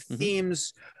of Mm-hmm.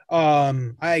 themes.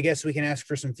 I guess we can ask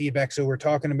for some feedback. So we're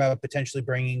talking about potentially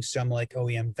bringing some like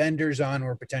OEM vendors on.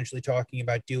 We're potentially talking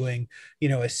about doing,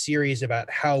 a series about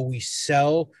how we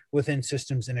sell within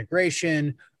systems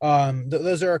integration.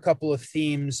 Those are a couple of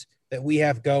themes that we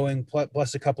have going,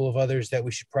 plus a couple of others that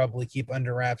we should probably keep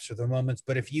under wraps for the moments.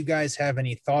 But if you guys have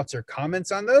any thoughts or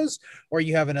comments on those, or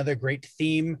you have another great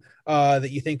theme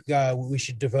that you think we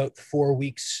should devote 4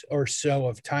 weeks or so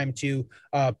of time to,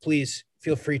 please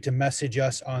feel free to message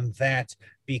us on that,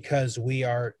 because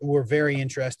we're very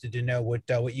interested to know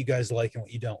what you guys like and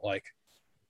what you don't like.